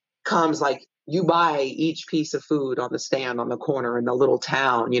comes like you buy each piece of food on the stand on the corner in the little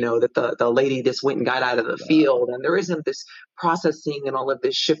town, you know, that the lady just went and got out of the field. And there isn't this processing and all of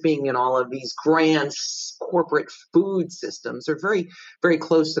this shipping and all of these grand corporate food systems. They're very, very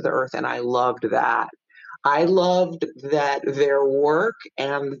close to the earth. And I loved that. I loved that their work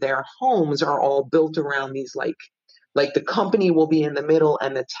and their homes are all built around these like the company will be in the middle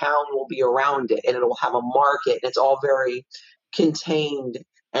and the town will be around it, and it'll have a market. It's all very contained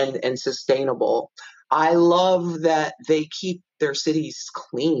and sustainable. I love that they keep their cities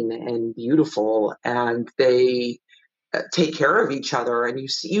clean and beautiful, and they take care of each other. And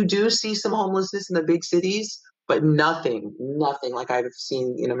you do see some homelessness in the big cities, but nothing like I've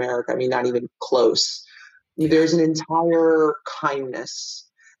seen in America. I mean, not even close. There's an entire kindness,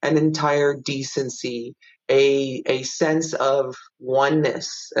 an entire decency, a sense of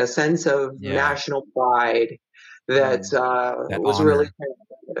oneness, a sense of national pride that was honor. Really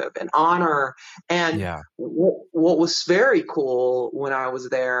an honor. And what was very cool when I was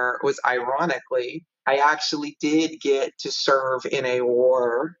there was, ironically, I actually did get to serve in a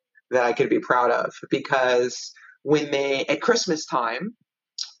war that I could be proud of, because when at Christmas time,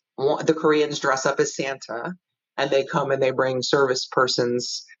 the Koreans dress up as Santa, and they come and they bring service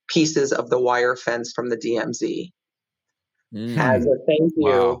persons pieces of the wire fence from the DMZ. as a thank you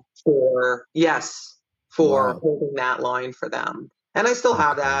Wow. for Wow. holding that line for them. And I still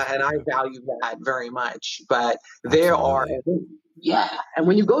have that, and I value that very much. But there are, and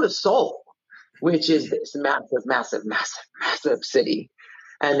when you go to Seoul, which is this massive, massive, massive, massive city,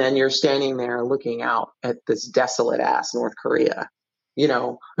 and then you're standing there looking out at this desolate ass North Korea, you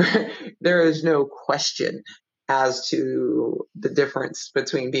know, there is no question as to the difference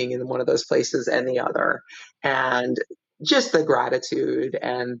between being in one of those places and the other. And just the gratitude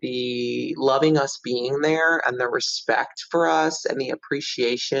and the loving us being there and the respect for us and the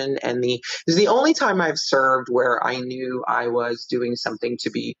appreciation and this is the only time I've served where I knew I was doing something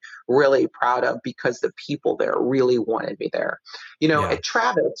to be really proud of because the people there really wanted me there. You know, at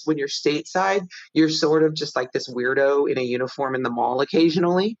Travis, when you're stateside, you're sort of just like this weirdo in a uniform in the mall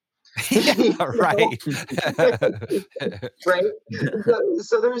occasionally. Right. Right.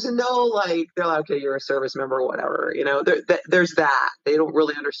 So there's no like, they're like, okay, you're a service member or whatever, you know, there's that. They don't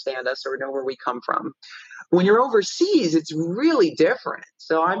really understand us or know where we come from. When you're overseas, it's really different.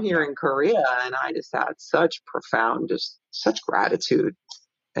 So I'm here in Korea and I just had such profound, just such gratitude.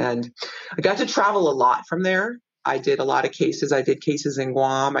 And I got to travel a lot from there. I did a lot of cases. I did cases in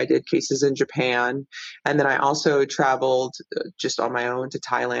Guam. I did cases in Japan. And then I also traveled just on my own to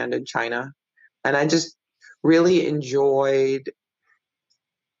Thailand and China. And I just really enjoyed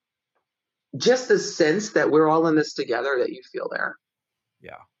just the sense that we're all in this together that you feel there.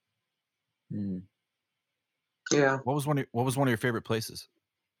 Yeah. Yeah. What was one of your favorite places?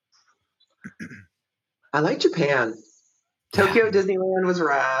 I like Japan. Tokyo Disneyland was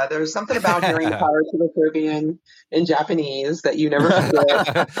rad. There's something about hearing Pirates of the Caribbean in Japanese that you never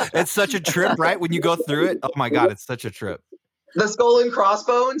forget. It's such a trip, right? When you go through it, oh my God, it's such a trip. The skull and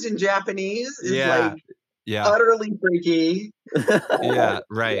crossbones in Japanese is like utterly freaky. Yeah,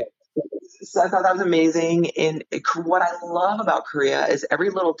 right. So I thought that was amazing. And what I love about Korea is every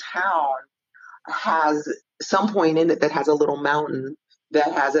little town has some point in it that has a little mountain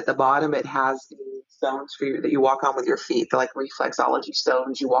that has at the bottom, it has the stones for you that you walk on with your feet. They're like reflexology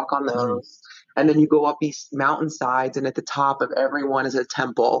stones. You walk on those. And then you go up these mountainsides, and at the top of every one is a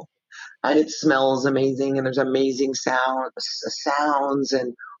temple. And it smells amazing, and there's amazing sounds,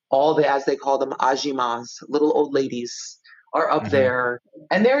 and all the, as they call them, ajimas, little old ladies, are up there.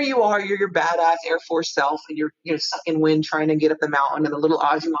 And there you are, you're your badass Air Force self, and you're sucking wind trying to get up the mountain, and the little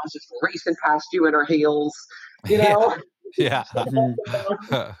ajima's just racing past you in her heels, you know? Yeah.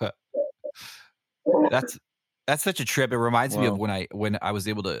 That's such a trip. It reminds me of when I was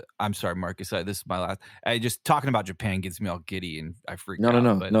able to. I'm sorry, Marcus. This is my last. I just talking about Japan gets me all giddy and I freak out.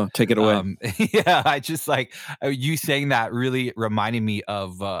 No. Take it away. Yeah, I just like you saying that really reminded me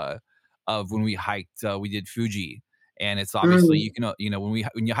of when we hiked. We did Fuji, and it's obviously you can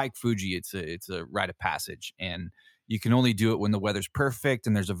when you hike Fuji, it's a rite of passage, and you can only do it when the weather's perfect,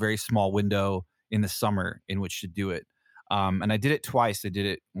 and there's a very small window in the summer in which to do it. And I did it twice. I did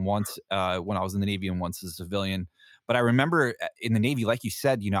it once when I was in the Navy and once as a civilian. But I remember in the Navy, like you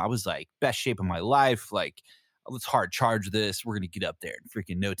said, I was like best shape of my life. Like, let's hard charge this. We're going to get up there in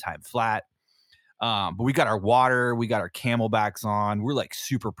freaking no time flat. But we got our water. We got our camelbacks on. We're like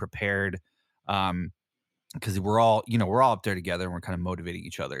super prepared because we're all up there together and we're kind of motivating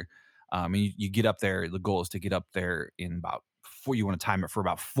each other. And you get up there. The goal is to get up there in about you want to time it for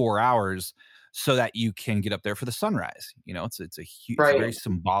about 4 hours, so that you can get up there for the sunrise. It's a huge, it's a very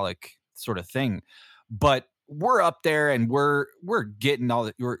symbolic sort of thing. But we're up there and we're getting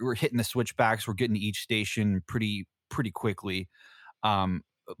we're hitting the switchbacks. We're getting to each station pretty quickly.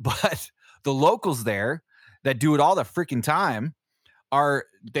 But the locals there that do it all the freaking time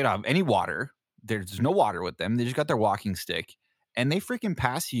they don't have any water. There's no water with them. They just got their walking stick. And they freaking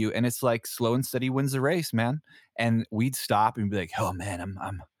pass you, and it's like slow and steady wins the race, man. And we'd stop and be like, "Oh man,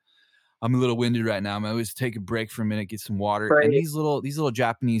 I'm a little winded right now. I'm always take a break for a minute, get some water." Right. And these little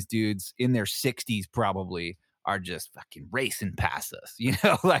Japanese dudes in their 60s probably are just fucking racing past us,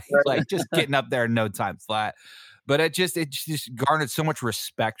 like just getting up there in no time flat. But it just garnered so much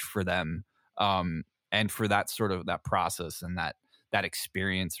respect for them, and for that sort of that process and that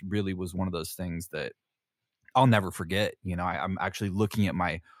experience really was one of those things that I'll never forget. I'm actually looking at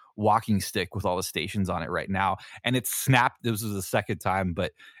my walking stick with all the stations on it right now, and it snapped. This was the second time,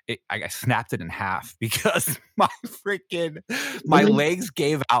 but I snapped it in half because my legs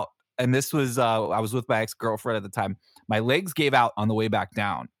gave out. And this was I was with my ex-girlfriend at the time. My legs gave out on the way back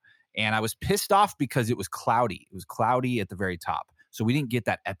down, and I was pissed off because it was cloudy. It was cloudy at the very top, so we didn't get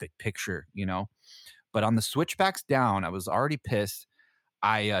that epic picture, But on the switchbacks down, I was already pissed.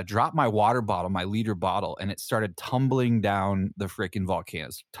 I dropped my water bottle, my liter bottle, and it started tumbling down the freaking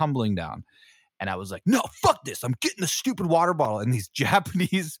volcanoes, tumbling down. And I was like, no, fuck this. I'm getting the stupid water bottle. And these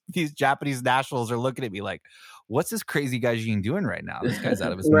Japanese nationals are looking at me like, what's this crazy guy Jean doing right now? This guy's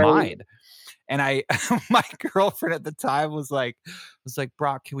out of his mind. And my girlfriend at the time was like,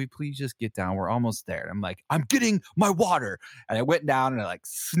 Brock, can we please just get down? We're almost there. And I'm like, I'm getting my water. And I went down and I like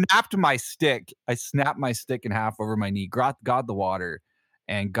snapped my stick. I snapped my stick in half over my knee, got the water,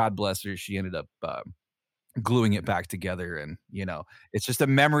 and God bless her. She ended up gluing it back together. And, you know, it's just a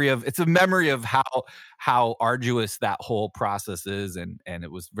memory of how arduous that whole process is. And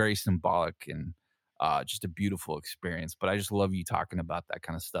it was very symbolic and just a beautiful experience. But I just love you talking about that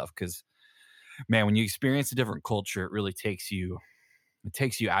kind of stuff, because man, when you experience a different culture, it really takes you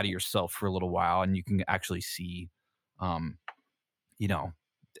out of yourself for a little while, and you can actually see, you know,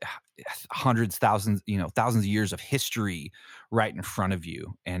 hundreds, thousands of years of history right in front of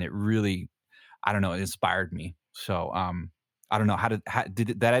you. And it really, I don't know, it inspired me. So, I don't know,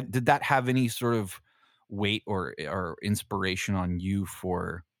 did that have any sort of weight or inspiration on you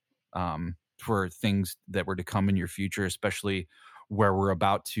for things that were to come in your future, especially where we're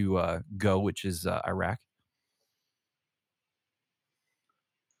about to go, which is Iraq?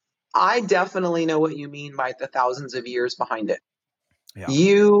 I definitely know what you mean by the thousands of years behind it. Yeah.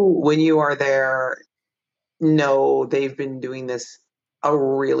 When you are there, know they've been doing this a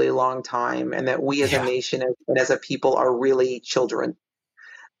really long time, and that we as a nation and as a people are really children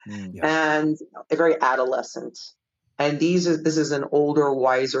and very adolescent. And this is an older,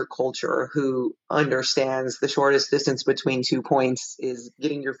 wiser culture who understands the shortest distance between 2 points is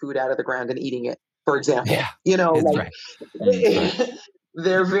getting your food out of the ground and eating it, for example. You know, like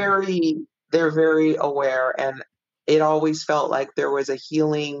they're very aware, and it always felt like there was a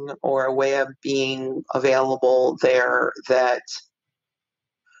healing or a way of being available there that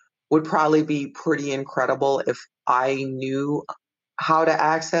would probably be pretty incredible if I knew how to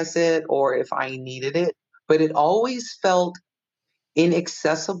access it or if I needed it. But it always felt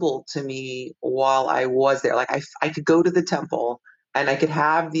inaccessible to me while I was there. Like I could go to the temple and I could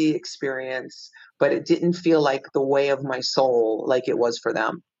have the experience, but it didn't feel like the way of my soul like it was for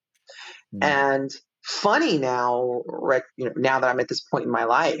them. And funny now, now that I'm at this point in my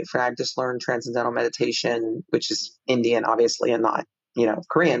life, and I've just learned transcendental meditation, which is Indian, obviously, and not,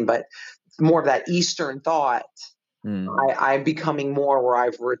 Korean, but more of that Eastern thought. I'm becoming more where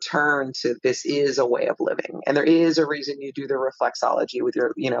I've returned to this is a way of living. And there is a reason you do the reflexology with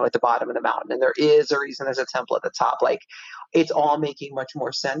your, at the bottom of the mountain. And there is a reason there's a temple at the top. Like, it's all making much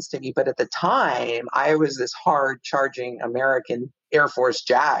more sense to me. But at the time, I was this hard charging American Air Force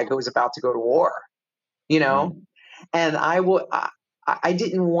JAG who was about to go to war, and I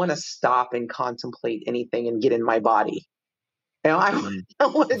didn't want to stop and contemplate anything and get in my body. I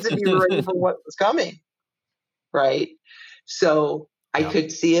wanted to be ready for what was coming. Right. So I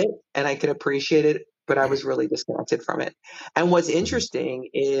could see it and I could appreciate it, but I was really disconnected from it. And what's interesting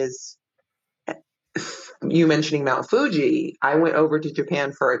is you mentioning Mount Fuji. I went over to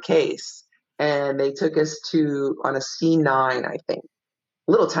Japan for a case and they took us on a C9, I think,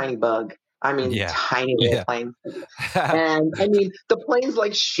 little tiny bug. I mean, tiny little plane. And I mean, the plane's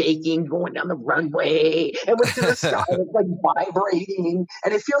like shaking, going down the runway, and went to the sky, it's like vibrating,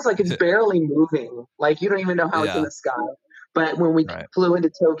 and it feels like it's barely moving. Like you don't even know how it's in the sky. But when we flew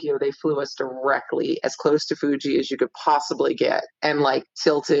into Tokyo, they flew us directly as close to Fuji as you could possibly get, and like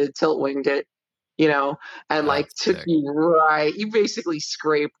tilt winged it, and like took you right. You basically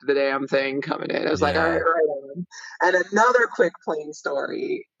scraped the damn thing coming in. I was like, all right on. And another quick plane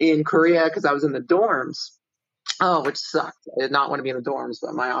story in Korea, because I was in the dorms. Oh, which sucked. I did not want to be in the dorms,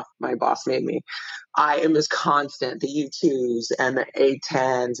 but my boss made me. It was constant, the U-2s and the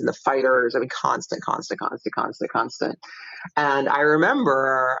A-10s and the fighters. I mean, constant. And I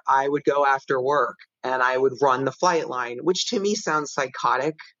remember I would go after work and I would run the flight line, which to me sounds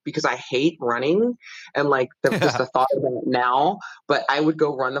psychotic because I hate running and like just the thought of it now. But I would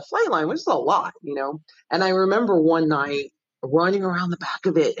go run the flight line, which is a lot, And I remember one night running around the back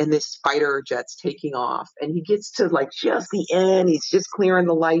of it and this fighter jet's taking off and he gets to like just the end. He's just clearing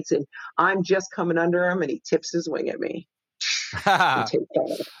the lights and I'm just coming under him and he tips his wing at me. And takes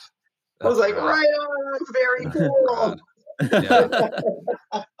off. I was like, right on, very cool.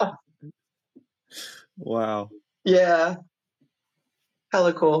 Wow. Yeah.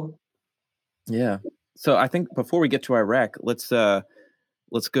 Hella cool. Yeah. So I think before we get to Iraq, let's go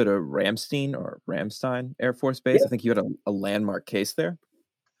to Ramstein Air Force Base. Yeah. I think you had a landmark case there.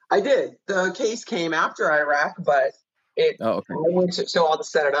 I did. The case came after Iraq, but so I'll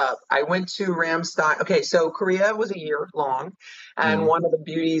just set it up. I went to Ramstein. Okay, so Korea was a year long, and one of the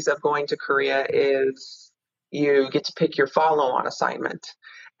beauties of going to Korea is you get to pick your follow-on assignment.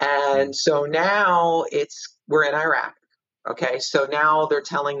 And so now we're in Iraq. Okay, so now they're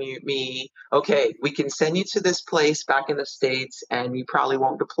telling me, okay, we can send you to this place back in the States and you probably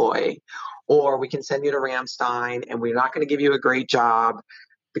won't deploy, or we can send you to Ramstein and we're not going to give you a great job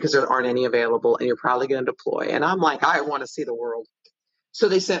because there aren't any available and you're probably going to deploy. And I'm like, I want to see the world. So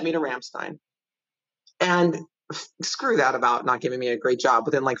they sent me to Ramstein. And screw that about not giving me a great job.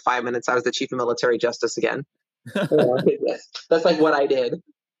 Within like 5 minutes, I was the chief of military justice again. That's like what I did.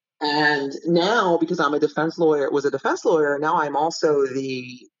 And now, because I'm a defense lawyer, now I'm also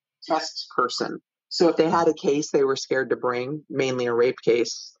the test person. So if they had a case they were scared to bring, mainly a rape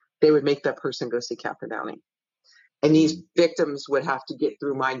case, they would make that person go see Captain Downing. And these victims would have to get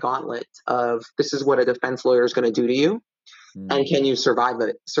through my gauntlet of, this is what a defense lawyer is going to do to you. And can you survive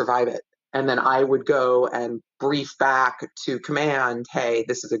it? And then I would go and brief back to command, hey,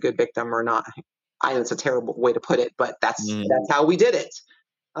 this is a good victim or not. I know it's a terrible way to put it, but that's how we did it.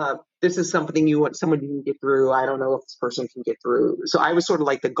 This is something you want someone to get through. I don't know if this person can get through. So I was sort of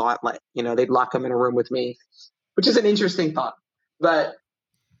like the gauntlet. They'd lock them in a room with me, which is an interesting thought. But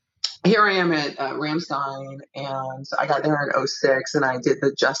here I am at Ramstein, and I got there in 2006, and I did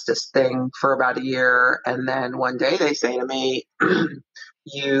the justice thing for about a year. And then one day they say to me,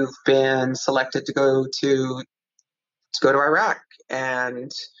 you've been selected to go to Iraq.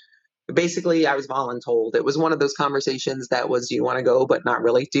 And basically I was voluntold. It was one of those conversations that was, do you want to go, but not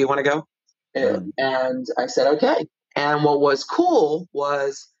really. Do you want to go? And I said, okay. And what was cool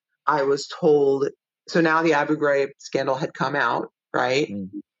was I was told, so now the Abu Ghraib scandal had come out, right?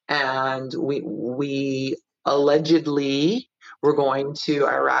 And we allegedly were going to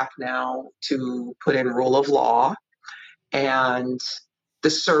Iraq now to put in rule of law, and the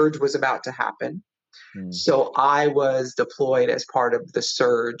surge was about to happen. So I was deployed as part of the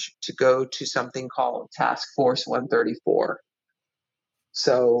surge to go to something called Task Force 134.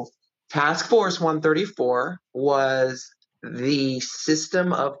 So Task Force 134 was the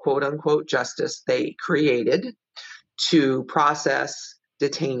system of quote unquote justice they created to process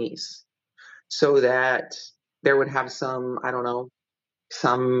detainees so that there would have some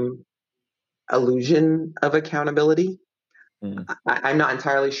illusion of accountability. I'm not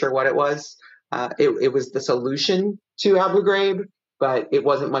entirely sure what it was. It was the solution to Abu Ghraib, but it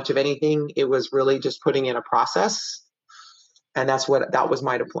wasn't much of anything. It was really just putting in a process. And that was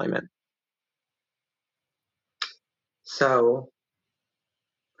my deployment. So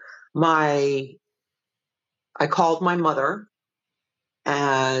I called my mother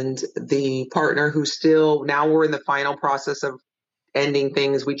and the partner now we're in the final process of ending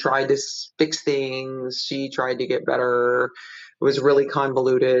things. We tried to fix things. She tried to get better. It was really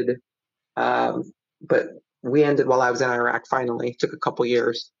convoluted. But we ended while I was in Iraq finally. It took a couple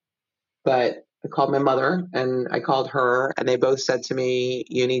years. But I called my mother and I called her, and they both said to me,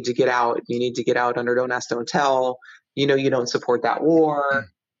 you need to get out. You need to get out under Don't Ask, Don't Tell. You don't support that war.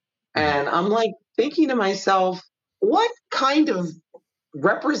 And I'm like thinking to myself, what kind of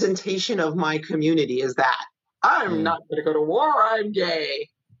representation of my community is that? I'm not going to go to war. I'm gay.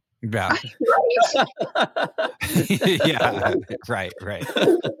 Yeah. Yeah. Right.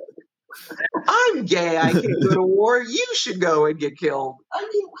 I'm gay. I can't go to war. You should go and get killed. I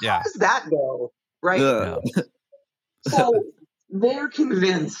mean, how does that go? Right. So they're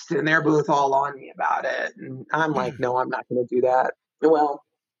convinced and they're both all on me about it. And I'm like, no, I'm not going to do that. Well,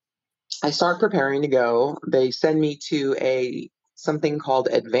 I start preparing to go. They send me to something called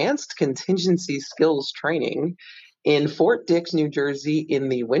Advanced Contingency Skills Training in Fort Dix, New Jersey in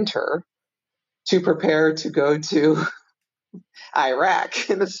the winter to prepare to go to Iraq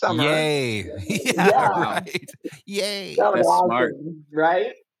in the summer. Yay. Right. Yay. That was That's awesome, smart.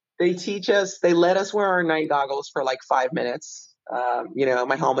 right? They let us wear our night goggles for like 5 minutes.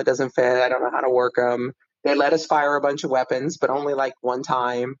 My helmet doesn't fit. I don't know how to work them. They let us fire a bunch of weapons, but only like one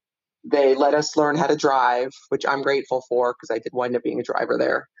time. They let us learn how to drive, which I'm grateful for because I did wind up being a driver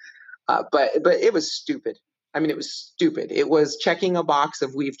there. But it was stupid. I mean, it was stupid. It was checking a box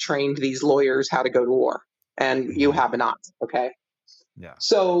of we've trained these lawyers how to go to war, and you have not. Okay. Yeah.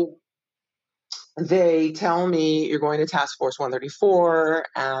 So they tell me you're going to Task Force 134,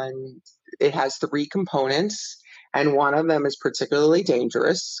 and it has 3 components, and one of them is particularly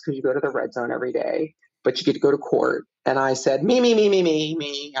dangerous because you go to the red zone every day, but you get to go to court. And I said,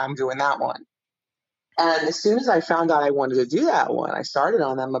 me, I'm doing that one. And as soon as I found out I wanted to do that one, I started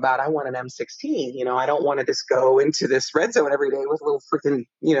on them about I want an M16. I don't want to just go into this red zone every day with a little freaking,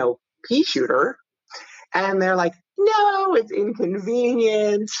 pea shooter. And they're like, no, it's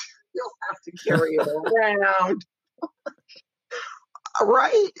inconvenient. You'll have to carry it around.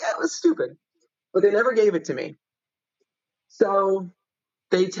 Right? That was stupid. But they never gave it to me. So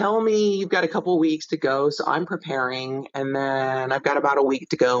they tell me you've got a couple weeks to go, so I'm preparing, and then I've got about a week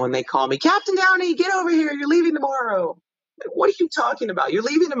to go, and they call me, Captain Downey, get over here, you're leaving tomorrow. Like, what are you talking about? You're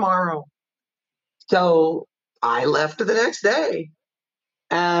leaving tomorrow. So I left the next day,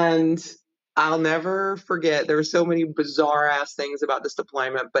 and I'll never forget. There were so many bizarre ass things about this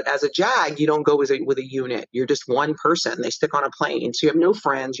deployment, but as a JAG, you don't go with a unit. You're just one person. They stick on a plane, so you have no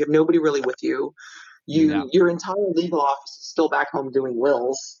friends. You have nobody really with you. Your entire legal office is still back home doing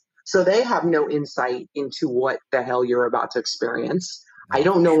wills, so they have no insight into what the hell you're about to experience. I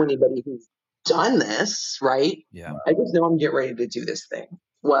don't know anybody who's done this, right? Yeah. I just know I'm getting ready to do this thing.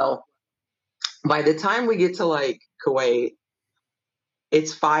 Well, by the time we get to like Kuwait,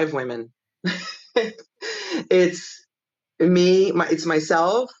 it's 5 women. It's me, it's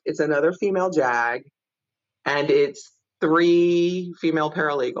myself, it's another female JAG, and it's 3 female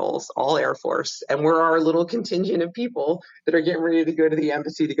paralegals, all Air Force. And we're our little contingent of people that are getting ready to go to the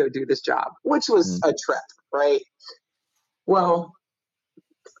embassy to go do this job, which was a trip, right? Well,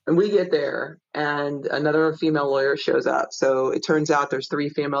 and we get there, and another female lawyer shows up. So it turns out there's 3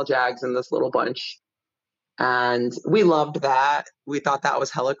 female JAGs in this little bunch. And we loved that. We thought that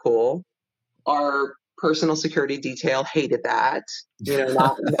was hella cool. Our personal security detail hated that. You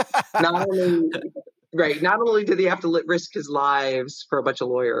know, not only did he have to risk his lives for a bunch of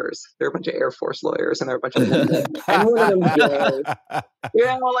lawyers, they're a bunch of Air Force lawyers, and they're a bunch of women, and one of them gay. You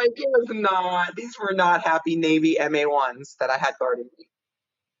know, like these were not happy Navy MA1s that I had guarding me.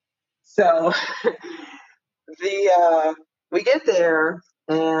 So we get there,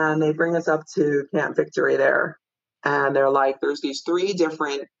 and they bring us up to Camp Victory there, and they're like, there's these 3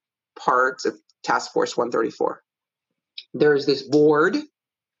 different parts of Task Force 134. There's this board,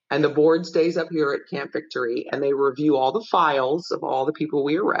 and the board stays up here at Camp Victory, and they review all the files of all the people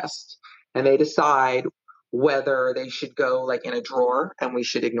we arrest, and they decide whether they should go like in a drawer and we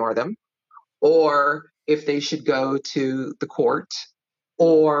should ignore them, or if they should go to the court,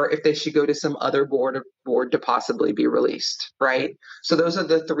 or if they should go to some other board to possibly be released, right? So those are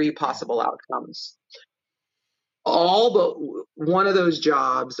the 3 possible outcomes. All but one of those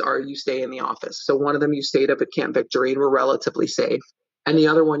jobs are you stay in the office. So one of them you stayed up at Camp Victory and were relatively safe. And the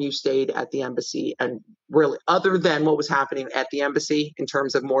other one you stayed at the embassy, and really, other than what was happening at the embassy in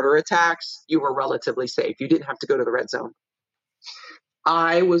terms of mortar attacks, you were relatively safe. You didn't have to go to the red zone.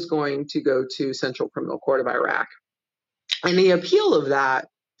 I was going to go to Central Criminal Court of Iraq. And the appeal of that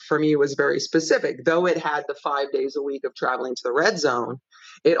for me was very specific. Though it had the 5 days a week of traveling to the red zone,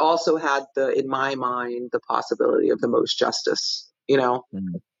 it also had in my mind, the possibility of the most justice,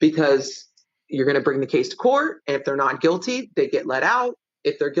 because you're going to bring the case to court. And if they're not guilty, they get let out.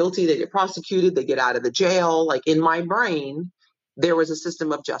 If they're guilty, they get prosecuted, they get out of the jail. Like in my brain, there was a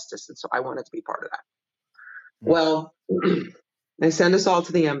system of justice. And so I wanted to be part of that. Well, they send us all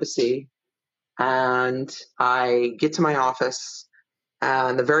to the embassy, and I get to my office,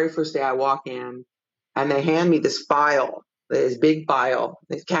 and the very first day I walk in, and they hand me this file, this big file.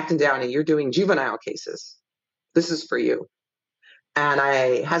 Captain Downey, you're doing juvenile cases. This is for you. And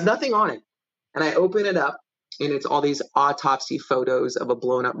has nothing on it. And I open it up, and it's all these autopsy photos of a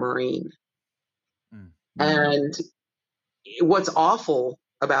blown up Marine. And what's awful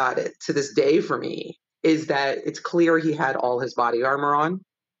about it to this day for me is that it's clear he had all his body armor on,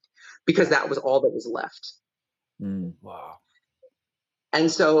 because that was all that was left. Wow. And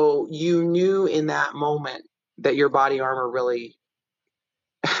so you knew in that moment that your body armor really,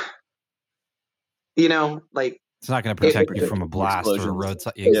 like, it's not going to protect you from a blast or a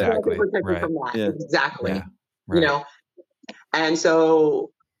roadside. Exactly. Right. From that. Yeah. Exactly. Yeah. Right. And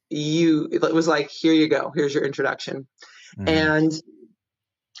so it was like, here you go. Here's your introduction. And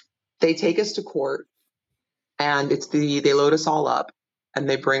they take us to court, and they load us all up, and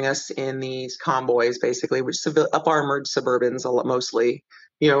they bring us in these convoys, basically, which up-armored Suburbans, mostly,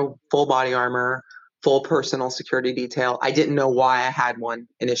 full body armor, full personal security detail. I didn't know why I had one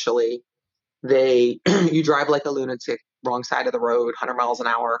initially. You drive like a lunatic, wrong side of the road, 100 miles an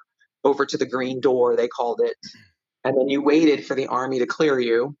hour, over to the green door, they called it. And then you waited for the Army to clear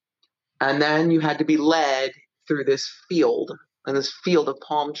you. And then you had to be led through this field of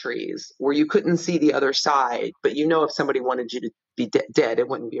palm trees where you couldn't see the other side, but if somebody wanted you to be dead, it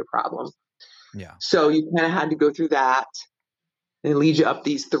wouldn't be a problem. Yeah. So you kind of had to go through that, and lead you up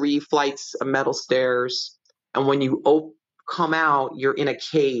these 3 flights of metal stairs. And when you come out, you're in a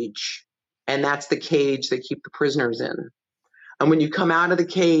cage, and that's the cage they keep the prisoners in. And when you come out of the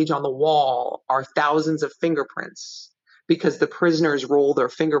cage, on the wall are thousands of fingerprints, because the prisoners roll their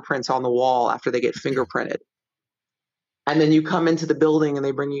fingerprints on the wall after they get fingerprinted. And then you come into the building, and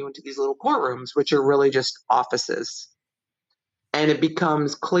they bring you into these little courtrooms, which are really just offices. And it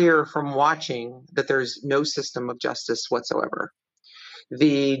becomes clear from watching that there's no system of justice whatsoever.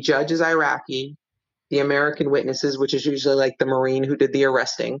 The judge is Iraqi. The American witnesses, which is usually like the Marine who did the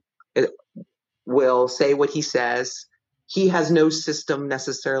arresting, will say what he says. He has no system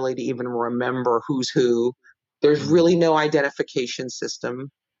necessarily to even remember who's who. There's really no identification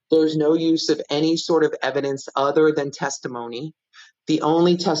system. There's no use of any sort of evidence other than testimony. The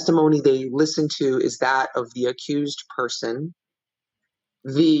only testimony they listen to is that of the accused person.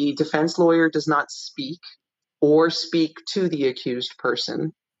 The defense lawyer does not speak or speak to the accused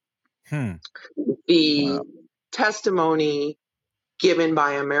person. The testimony given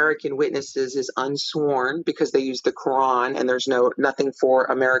by American witnesses is unsworn because they use the Quran and there's nothing for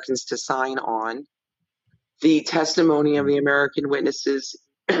Americans to sign on. The testimony of the American witnesses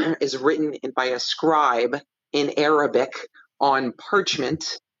is written by a scribe in Arabic on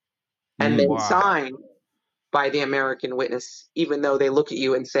parchment and then signed by the American witness, even though they look at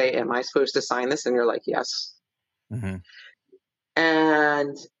you and say, "Am I supposed to sign this?" And you're like, "Yes."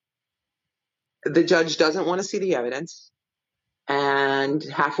 And the judge doesn't want to see the evidence. And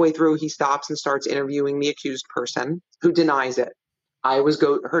halfway through, he stops and starts interviewing the accused person, who denies it. I was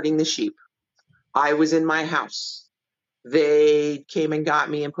herding the sheep. I was in my house. They came and got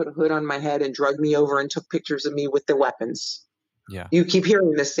me and put a hood on my head and drugged me over and took pictures of me with the weapons. Yeah. You keep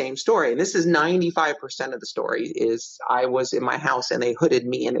hearing this same story. And this is 95% of the story is I was in my house and they hooded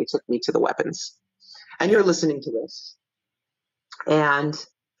me and they took me to the weapons. And you're listening to this. And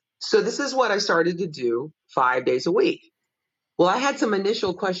so this is what I started to do 5 days a week. Well, I had some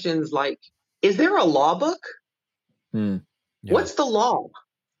initial questions like, is there a law book? Yeah. What's the law?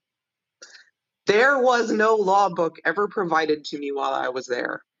 There was no law book ever provided to me while I was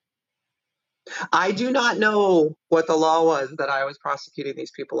there. I do not know what the law was that I was prosecuting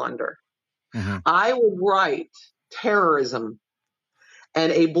these people under. I would write terrorism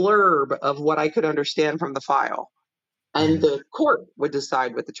and a blurb of what I could understand from the file, and the court would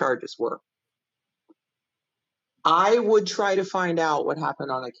decide what the charges were. I would try to find out what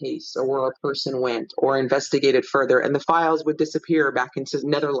happened on a case or where a person went or investigate it further, and the files would disappear back into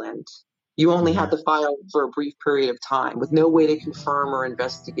Netherlands. You only had the file for a brief period of time with no way to confirm or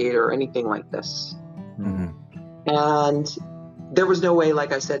investigate or anything like this. And there was no way,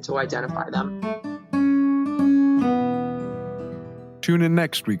 like I said, to identify them. Tune in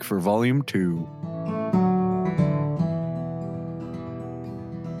next week for Volume 2.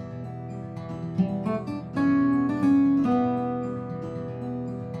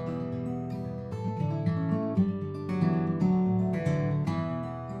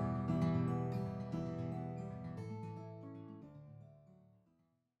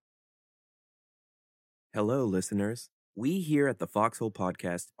 Hello, listeners. We here at the Foxhole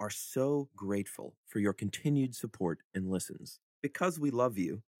Podcast are so grateful for your continued support and listens. Because we love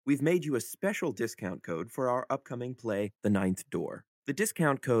you, we've made you a special discount code for our upcoming play, The Ninth Door. The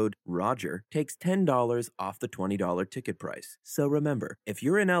discount code ROGER takes $10 off the $20 ticket price. So remember, if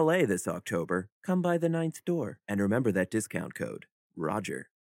you're in LA this October, come by The Ninth Door and remember that discount code, ROGER.